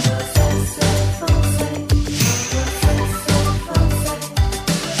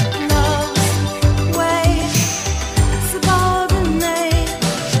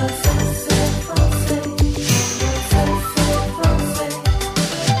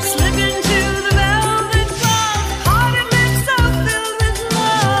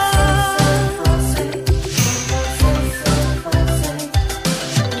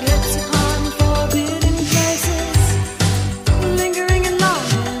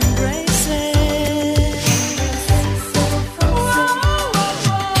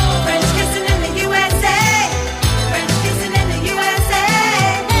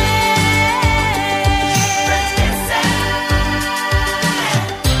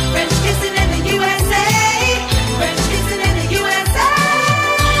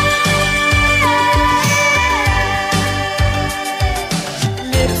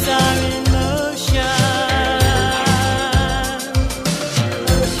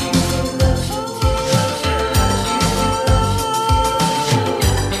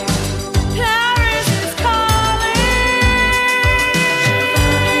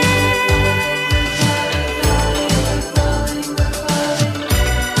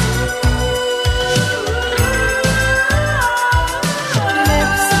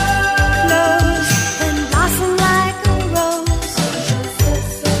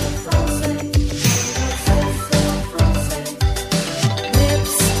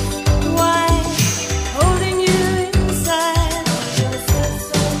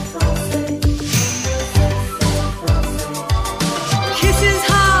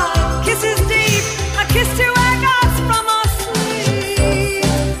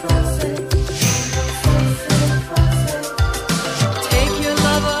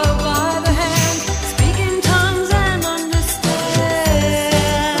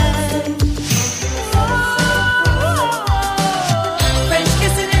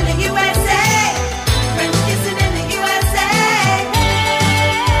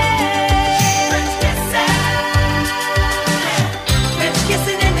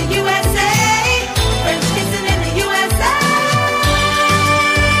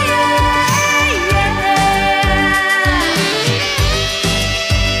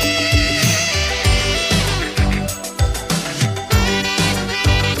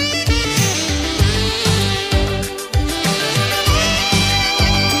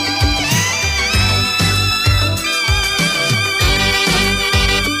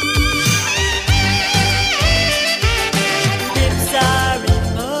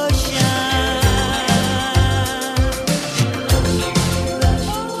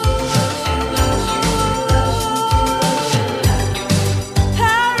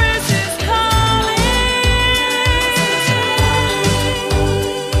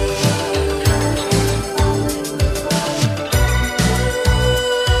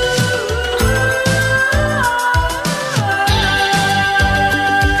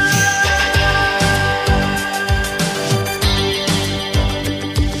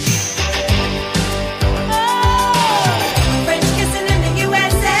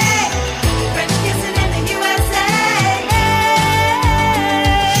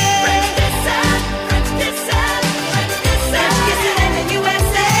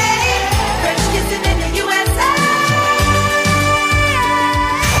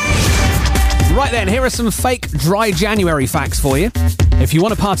 Here are some fake dry January facts for you. If you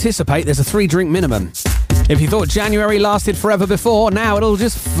want to participate, there's a 3-drink minimum. If you thought January lasted forever before, now it'll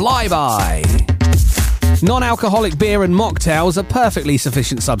just fly by. Non-alcoholic beer and mocktails are perfectly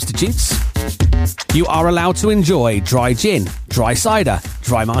sufficient substitutes. You are allowed to enjoy dry gin, dry cider,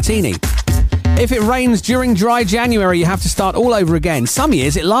 dry martini. If it rains during dry January, you have to start all over again. Some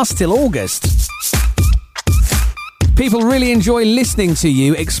years it lasts till August. People really enjoy listening to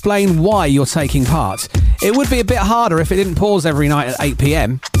you explain why you're taking part. It would be a bit harder if it didn't pause every night at 8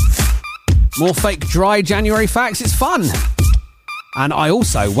 p.m. More fake dry January facts, it's fun. And I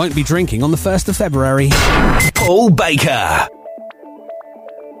also won't be drinking on the 1st of February. Paul Baker.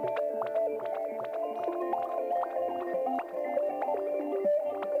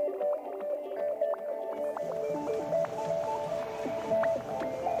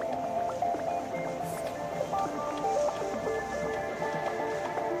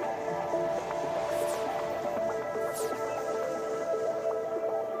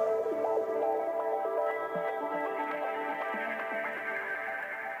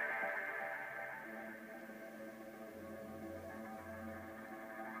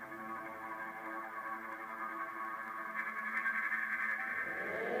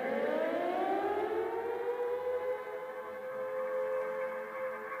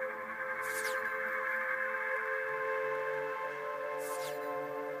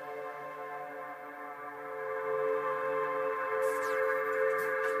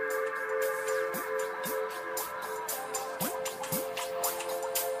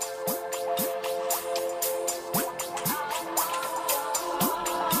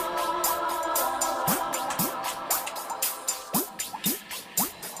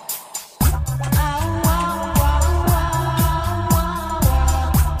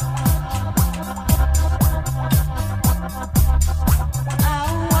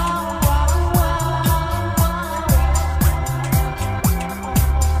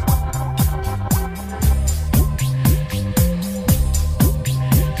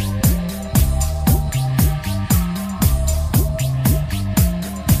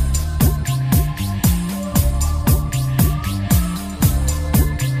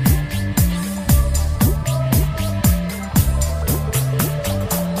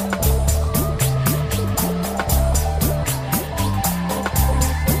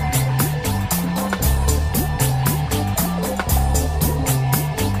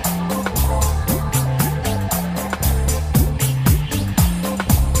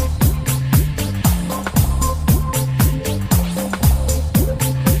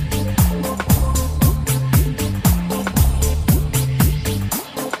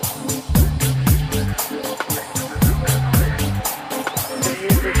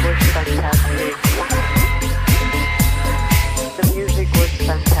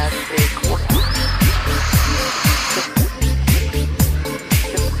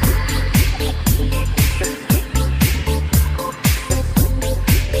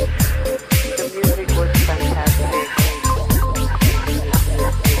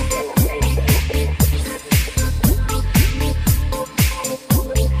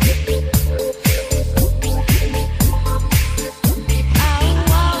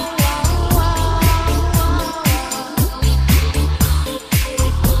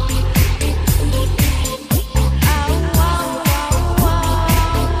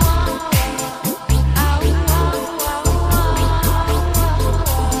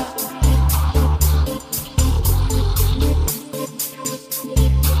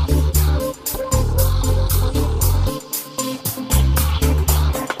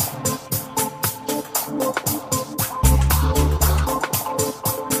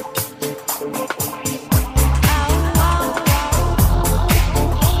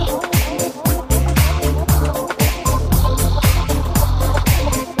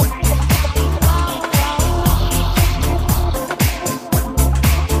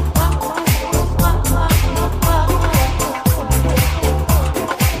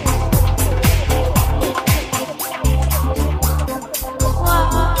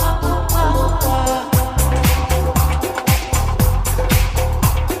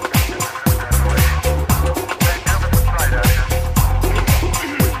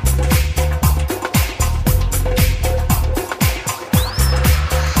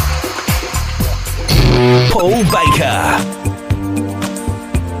 Paul Baker.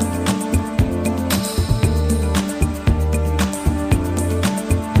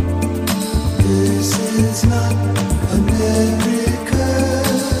 This is not America.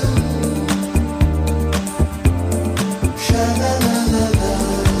 Sha-la-la-la-la.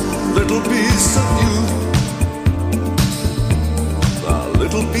 Little piece of you, a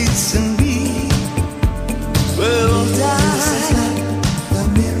little piece in me.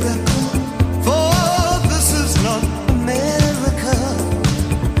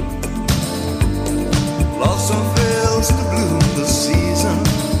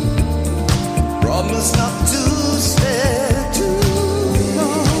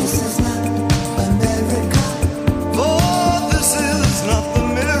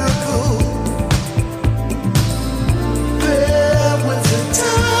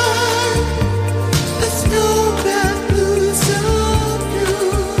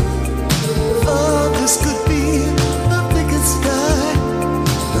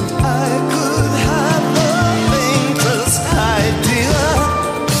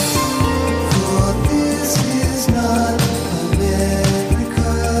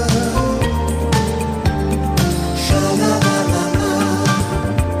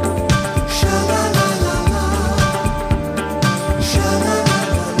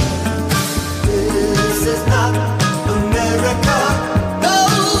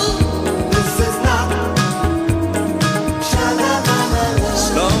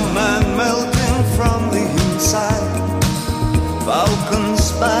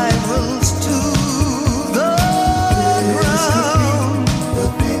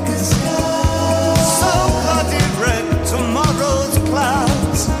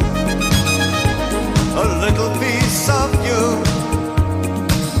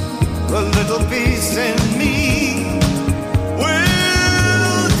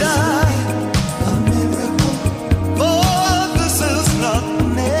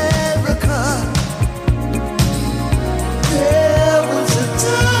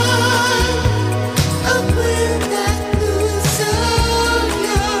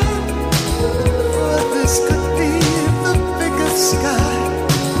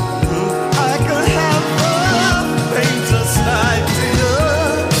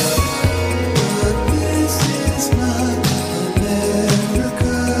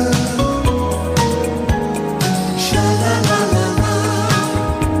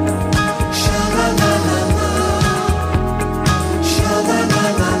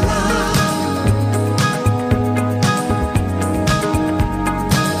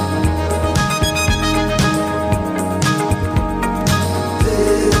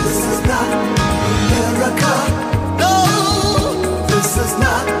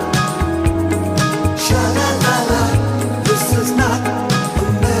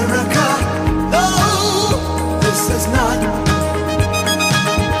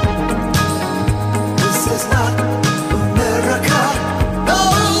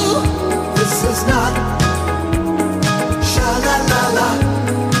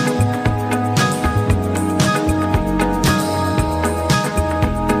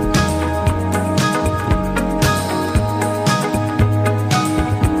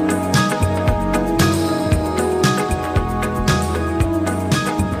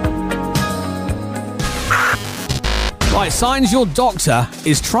 Right, signs your doctor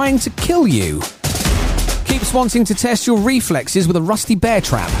is trying to kill you. Keeps wanting to test your reflexes with a rusty bear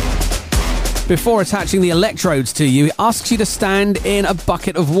trap. Before attaching the electrodes to you, it asks you to stand in a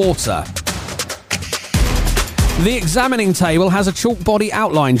bucket of water. The examining table has a chalk body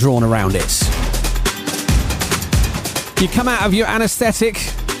outline drawn around it. You come out of your anaesthetic,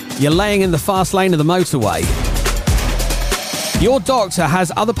 you're laying in the fast lane of the motorway. Your doctor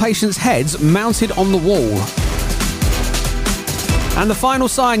has other patients' heads mounted on the wall. And the final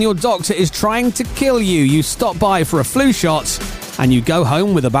sign your doctor is trying to kill you. You stop by for a flu shot and you go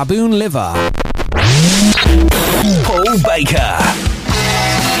home with a baboon liver. Paul Baker.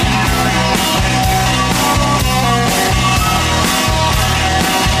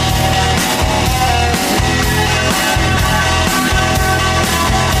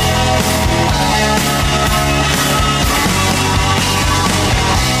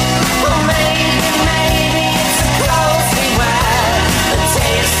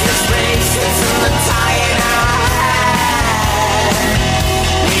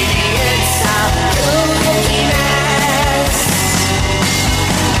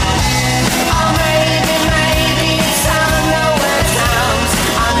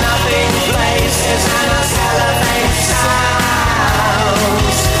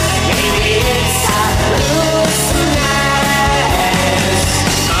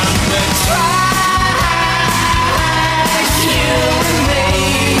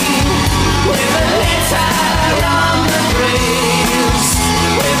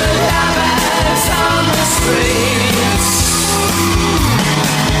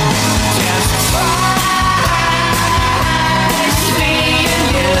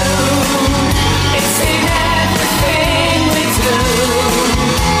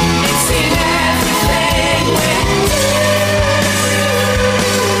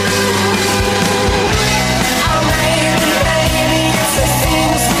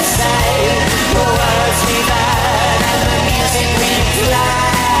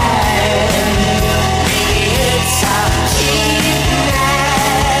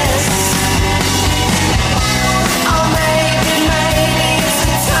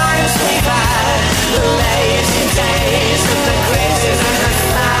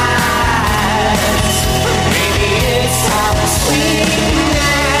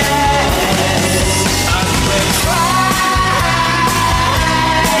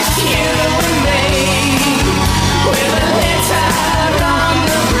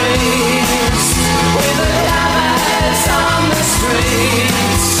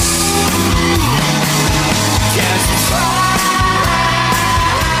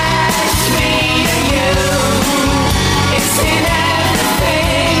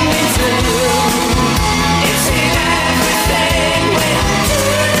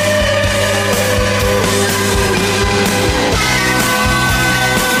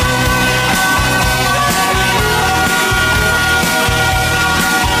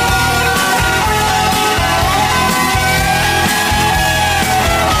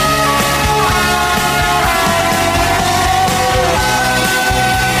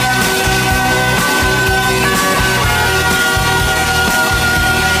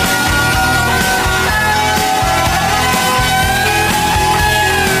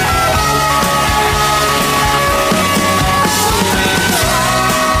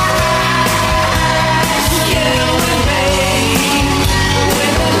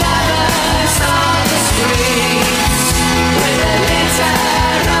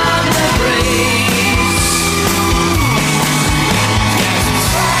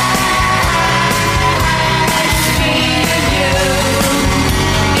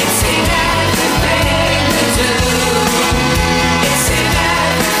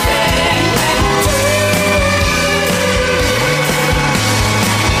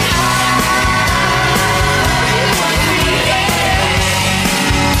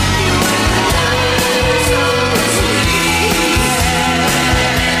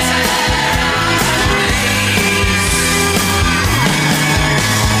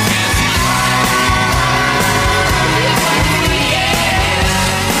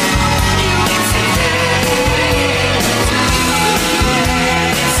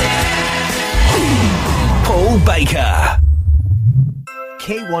 Baker.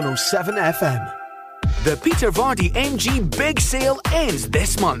 K107 FM. The Peter Vardy MG Big Sale ends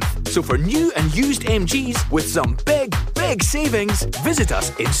this month. So for new and used MGs with some big savings, visit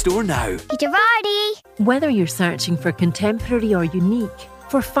us in store now. Peter Vardy. Whether you're searching for contemporary or unique,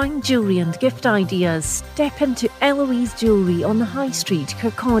 for fine jewellery and gift ideas, step into Eloise Jewellery on the High Street,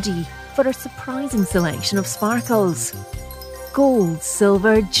 Kirkcaldy, for a surprising selection of sparkles. Gold,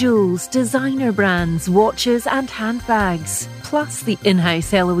 silver, jewels, designer brands, watches and handbags. Plus the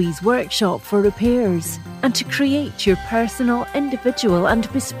in-house Eloise workshop for repairs. And to create your personal, individual and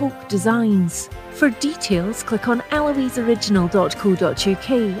bespoke designs. For details, click on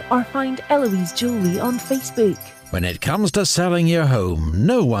eloiseoriginal.co.uk or find Eloise Jewellery on Facebook. When it comes to selling your home,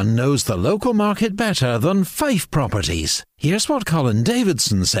 no one knows the local market better than Fife Properties. Here's what Colin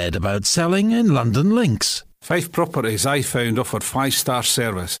Davidson said about selling in London Links. Fife Properties, I found, offered 5-star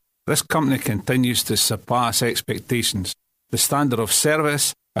service. This company continues to surpass expectations. The standard of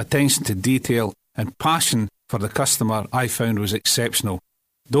service, attention to detail and passion for the customer I found was exceptional.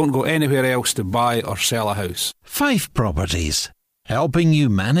 Don't go anywhere else to buy or sell a house. Fife Properties, helping you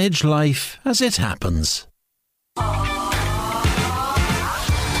manage life as it happens.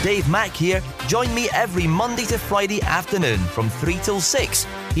 Dave Mack here. Join me every Monday to Friday afternoon from 3 till 6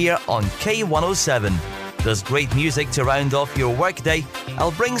 here on K107. There's great music to round off your workday.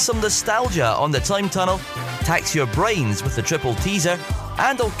 I'll bring some nostalgia on the time tunnel, tax your brains with the triple teaser,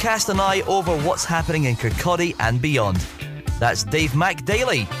 and I'll cast an eye over what's happening in Kirkcaldy and beyond. That's Dave Mack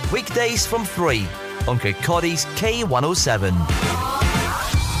Daily, weekdays from 3 on Kirkcaldy's K107.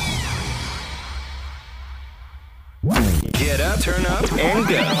 Get up, turn up, and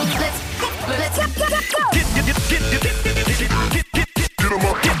go.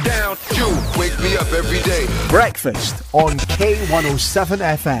 Get down. You wake me up every day. Breakfast on K107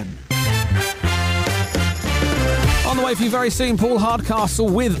 FM. On the way for you very soon, Paul Hardcastle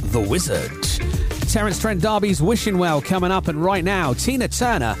with The Wizard. Terence Trent D'Arby's Wishing Well coming up, and right now, Tina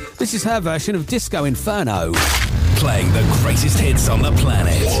Turner. This is her version of Disco Inferno. Playing the greatest hits on the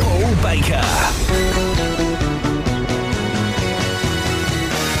planet. Paul Baker.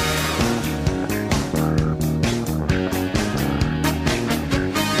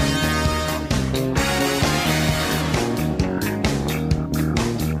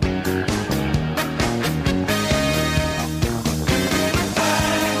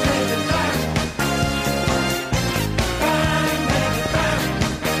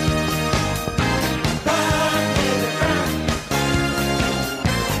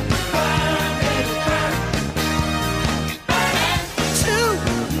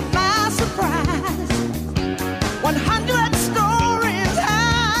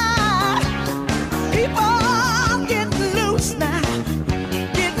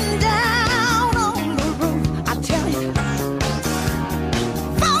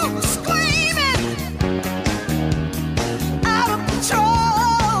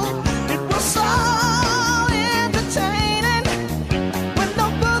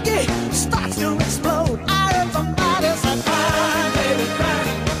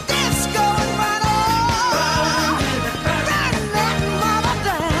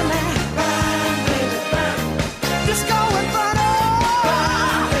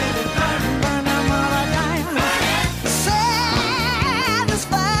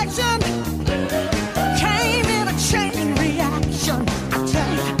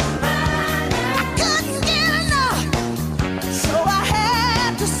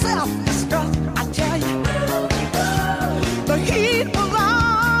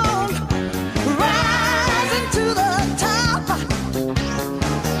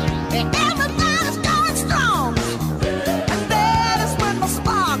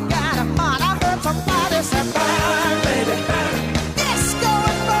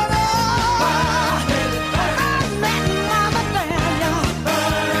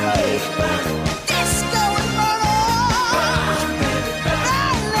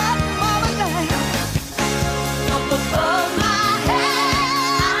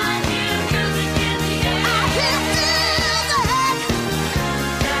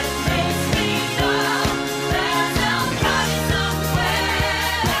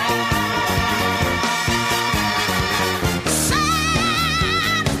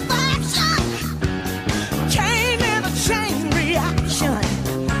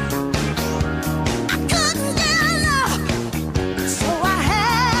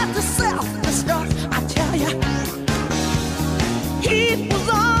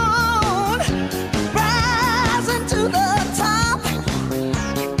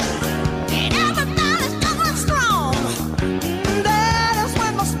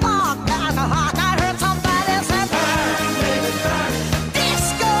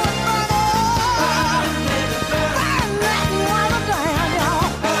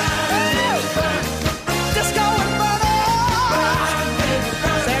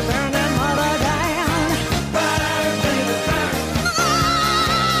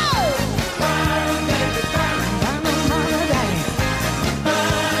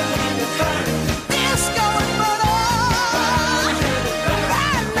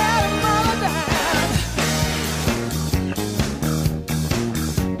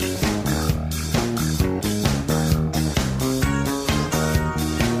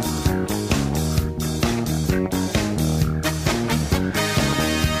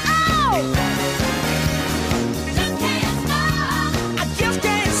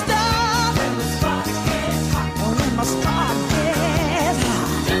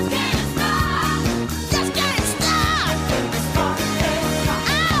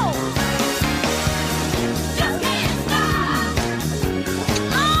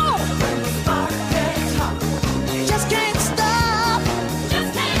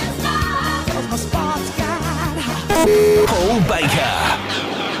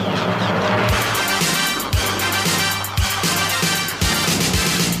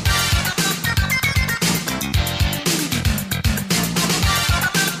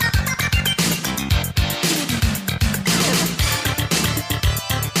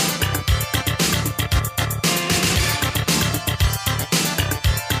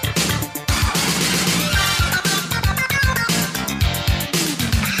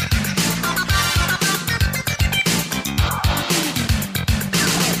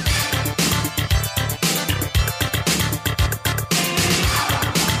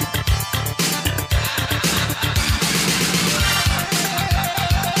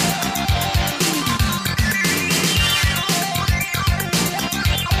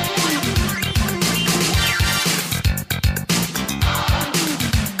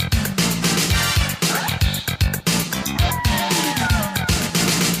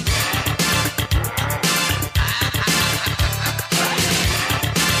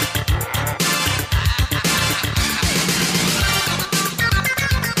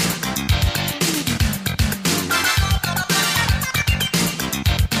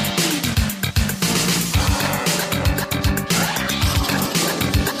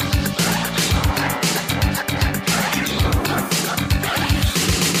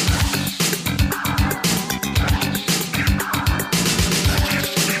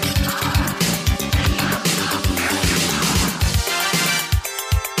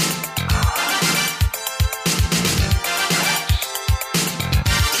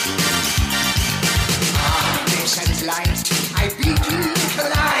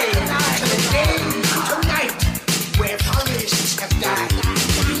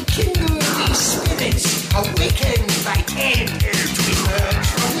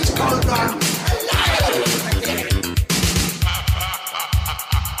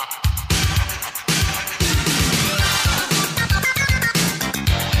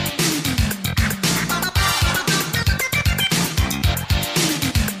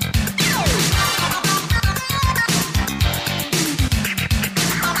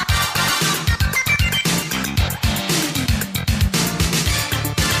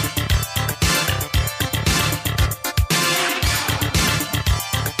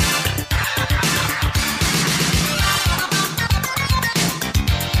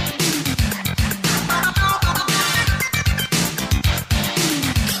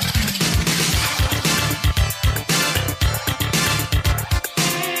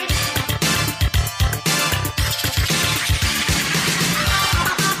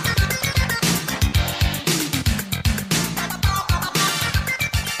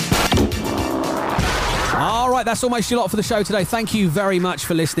 Right, that's almost your lot for the show today. Thank you very much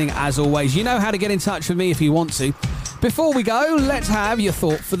for listening, as always. You know how to get in touch with me if you want to. Before we go, let's have your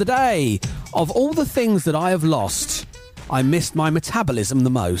thought for the day. Of all the things that I have lost, I missed my metabolism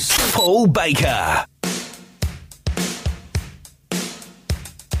the most. Paul Baker.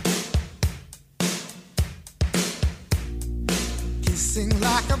 Kissing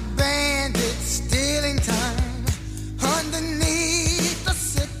like a bandit, stealing time underneath the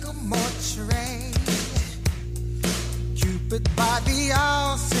sycamore tree. Cupid by the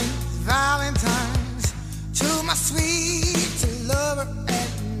all Saint Valentine's to my sweet lover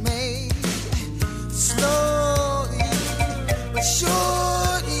and me. Slowly but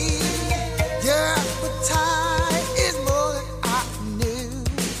surely, your appetite is more than I knew.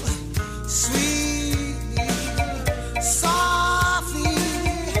 Sweetly, softly,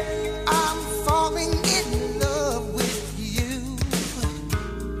 I'm falling in love with you.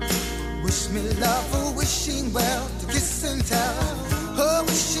 Wish me love, a wishing well, to kiss and tell, a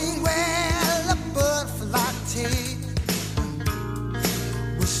wishing well, a butterfly tea.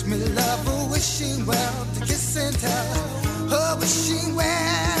 Wish me love, a wishing well, to kiss and tell, a wishing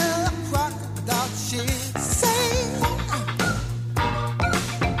well, a crocodile she'd say.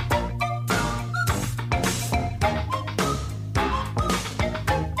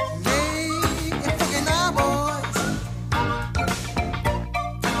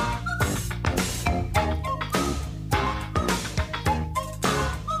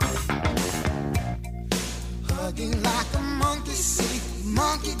 Hugging like a monkey see,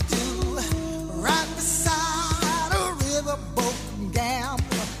 monkey do, right beside a riverboat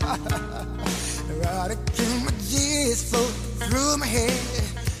gambler. Right again, my years flow through my head.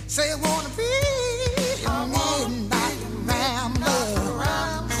 Say I wanna be a midnight rambler.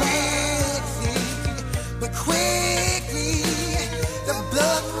 Quickly, the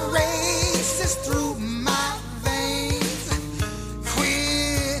blood races through my veins.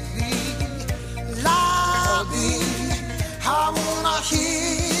 Quickly, loudly, I wanna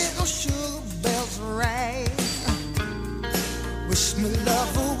hear those sugar bells ring. Wish me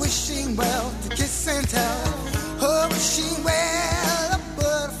love, a wishing well, to kiss and tell, a wishing well, a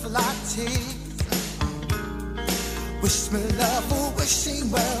butterfly tease. Wish me love, a wishing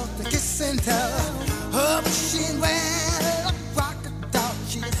well, to kiss and tell, a wishing well, a crocodile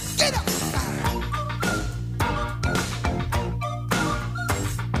cheese. Get up!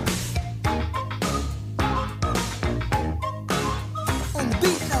 On the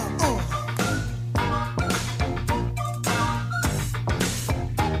beat now,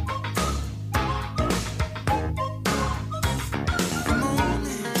 Come on,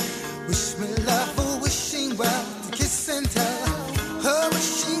 wish me love, a wishing well, to kiss and tell, a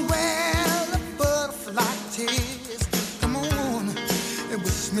wishing well, a butterfly tears. Come on, and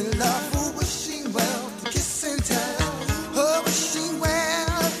wish me love, a wishing well, to kiss and tell, a wishing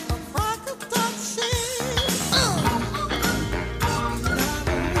well, a crocodile cheese.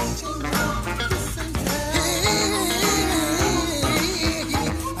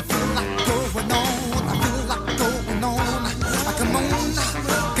 I feel like going on, I feel like going on.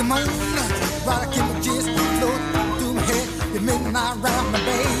 Come on, right, I keep my jizz float through my head. The midnight round, my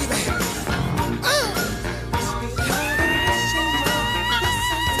baby.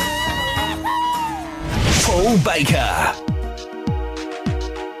 Paul Baker.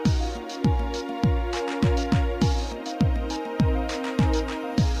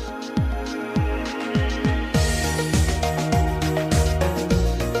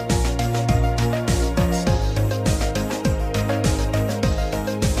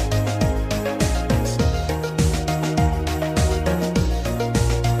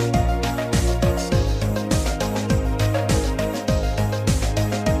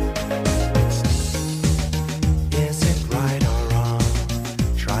 Is it right or wrong?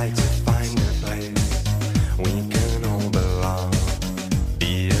 Try to find a place we can all belong.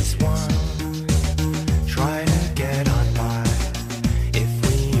 Be as one. Try to get on by. If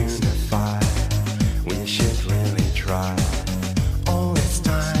we unify, we should really try. All this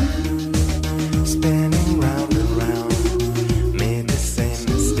time, spinning round and round, made the same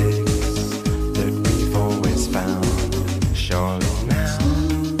mistakes that we've always found. Surely now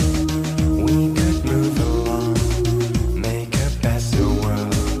we could move along, make a better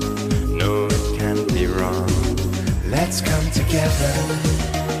world. No, it can't be wrong. Let's come together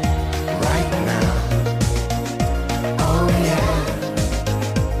right now. Oh yeah,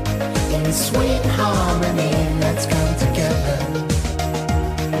 in sweet harmony. Let's come together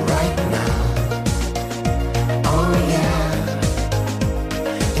right now. Oh yeah,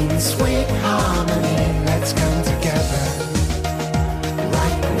 in sweet harmony. Let's come together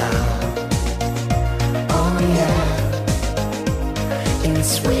right now. Oh yeah.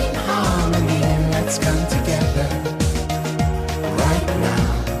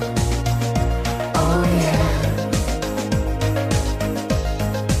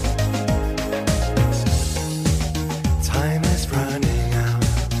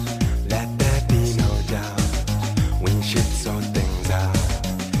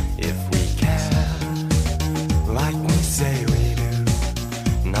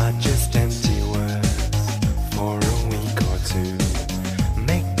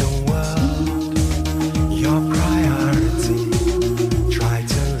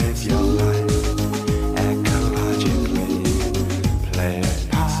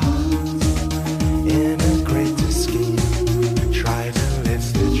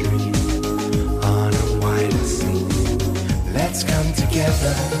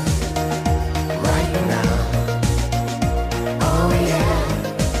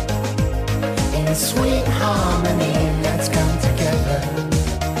 In sweet harmony, let's come together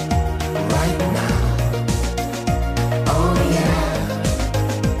right now. Oh yeah.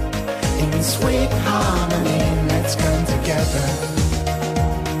 In sweet harmony, let's come together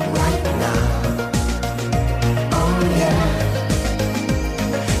right now. Oh yeah.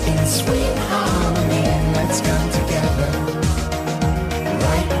 In sweet harmony, let's come together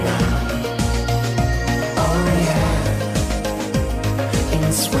right now. Oh yeah. In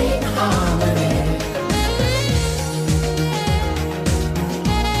sweet harmony.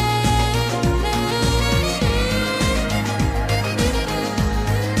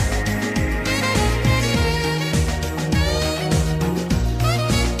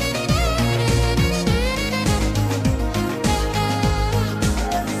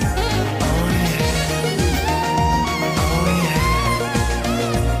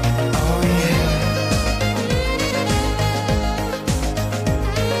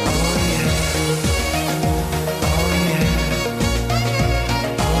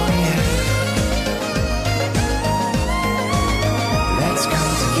 Let's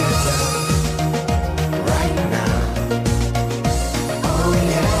come together right now. Oh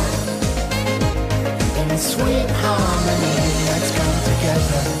yeah. In sweet harmony, let's come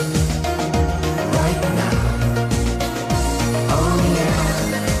together right now. Oh yeah.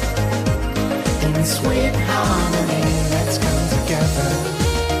 In sweet harmony, let's come together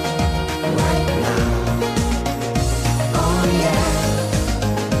right now. Oh yeah.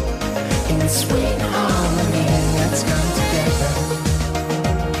 In sweet harmony, let's come together.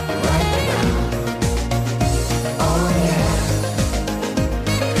 Right now. Oh yeah.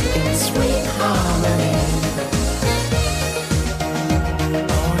 In sweet harmony.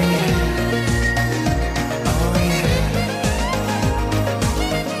 Oh yeah. Oh yeah.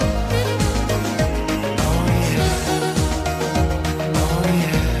 Oh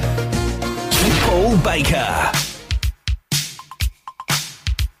yeah. Paul Baker.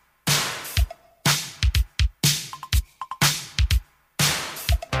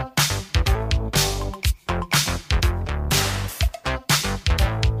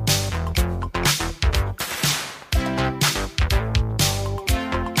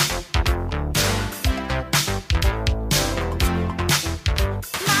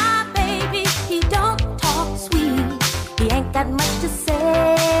 My baby, he don't talk sweet. He ain't got much to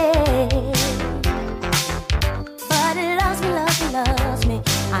say. But he loves me, loves me, loves me.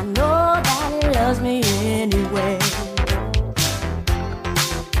 I know that he loves me anyway.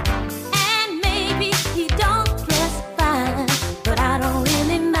 And maybe he don't dress fine, but I don't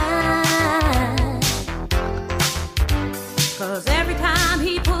really mind. 'Cause every time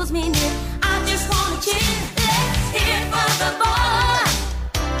he pulls me near, I just wanna cheer. Let's hear it for the boy.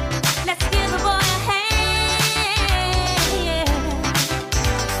 Let's give the boy a hand, yeah.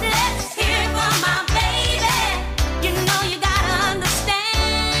 Let's hear it for my baby. You know you gotta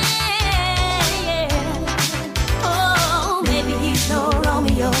understand, yeah. Oh, maybe he's no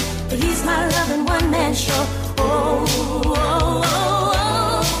Romeo, but he's my loving one-man show. Oh, oh, oh, oh.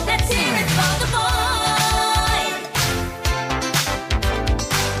 Let's hear it for the boy.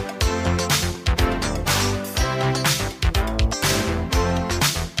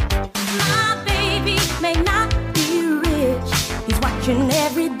 My baby may not be rich, he's watching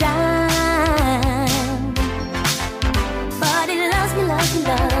every dime. But he loves me, loves me,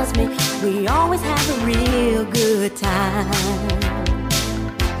 loves me. We always have a real good time.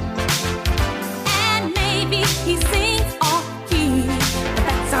 And maybe he sings off key, but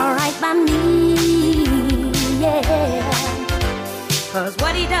that's alright by me, yeah. 'Cause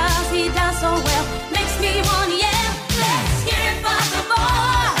what he does so well.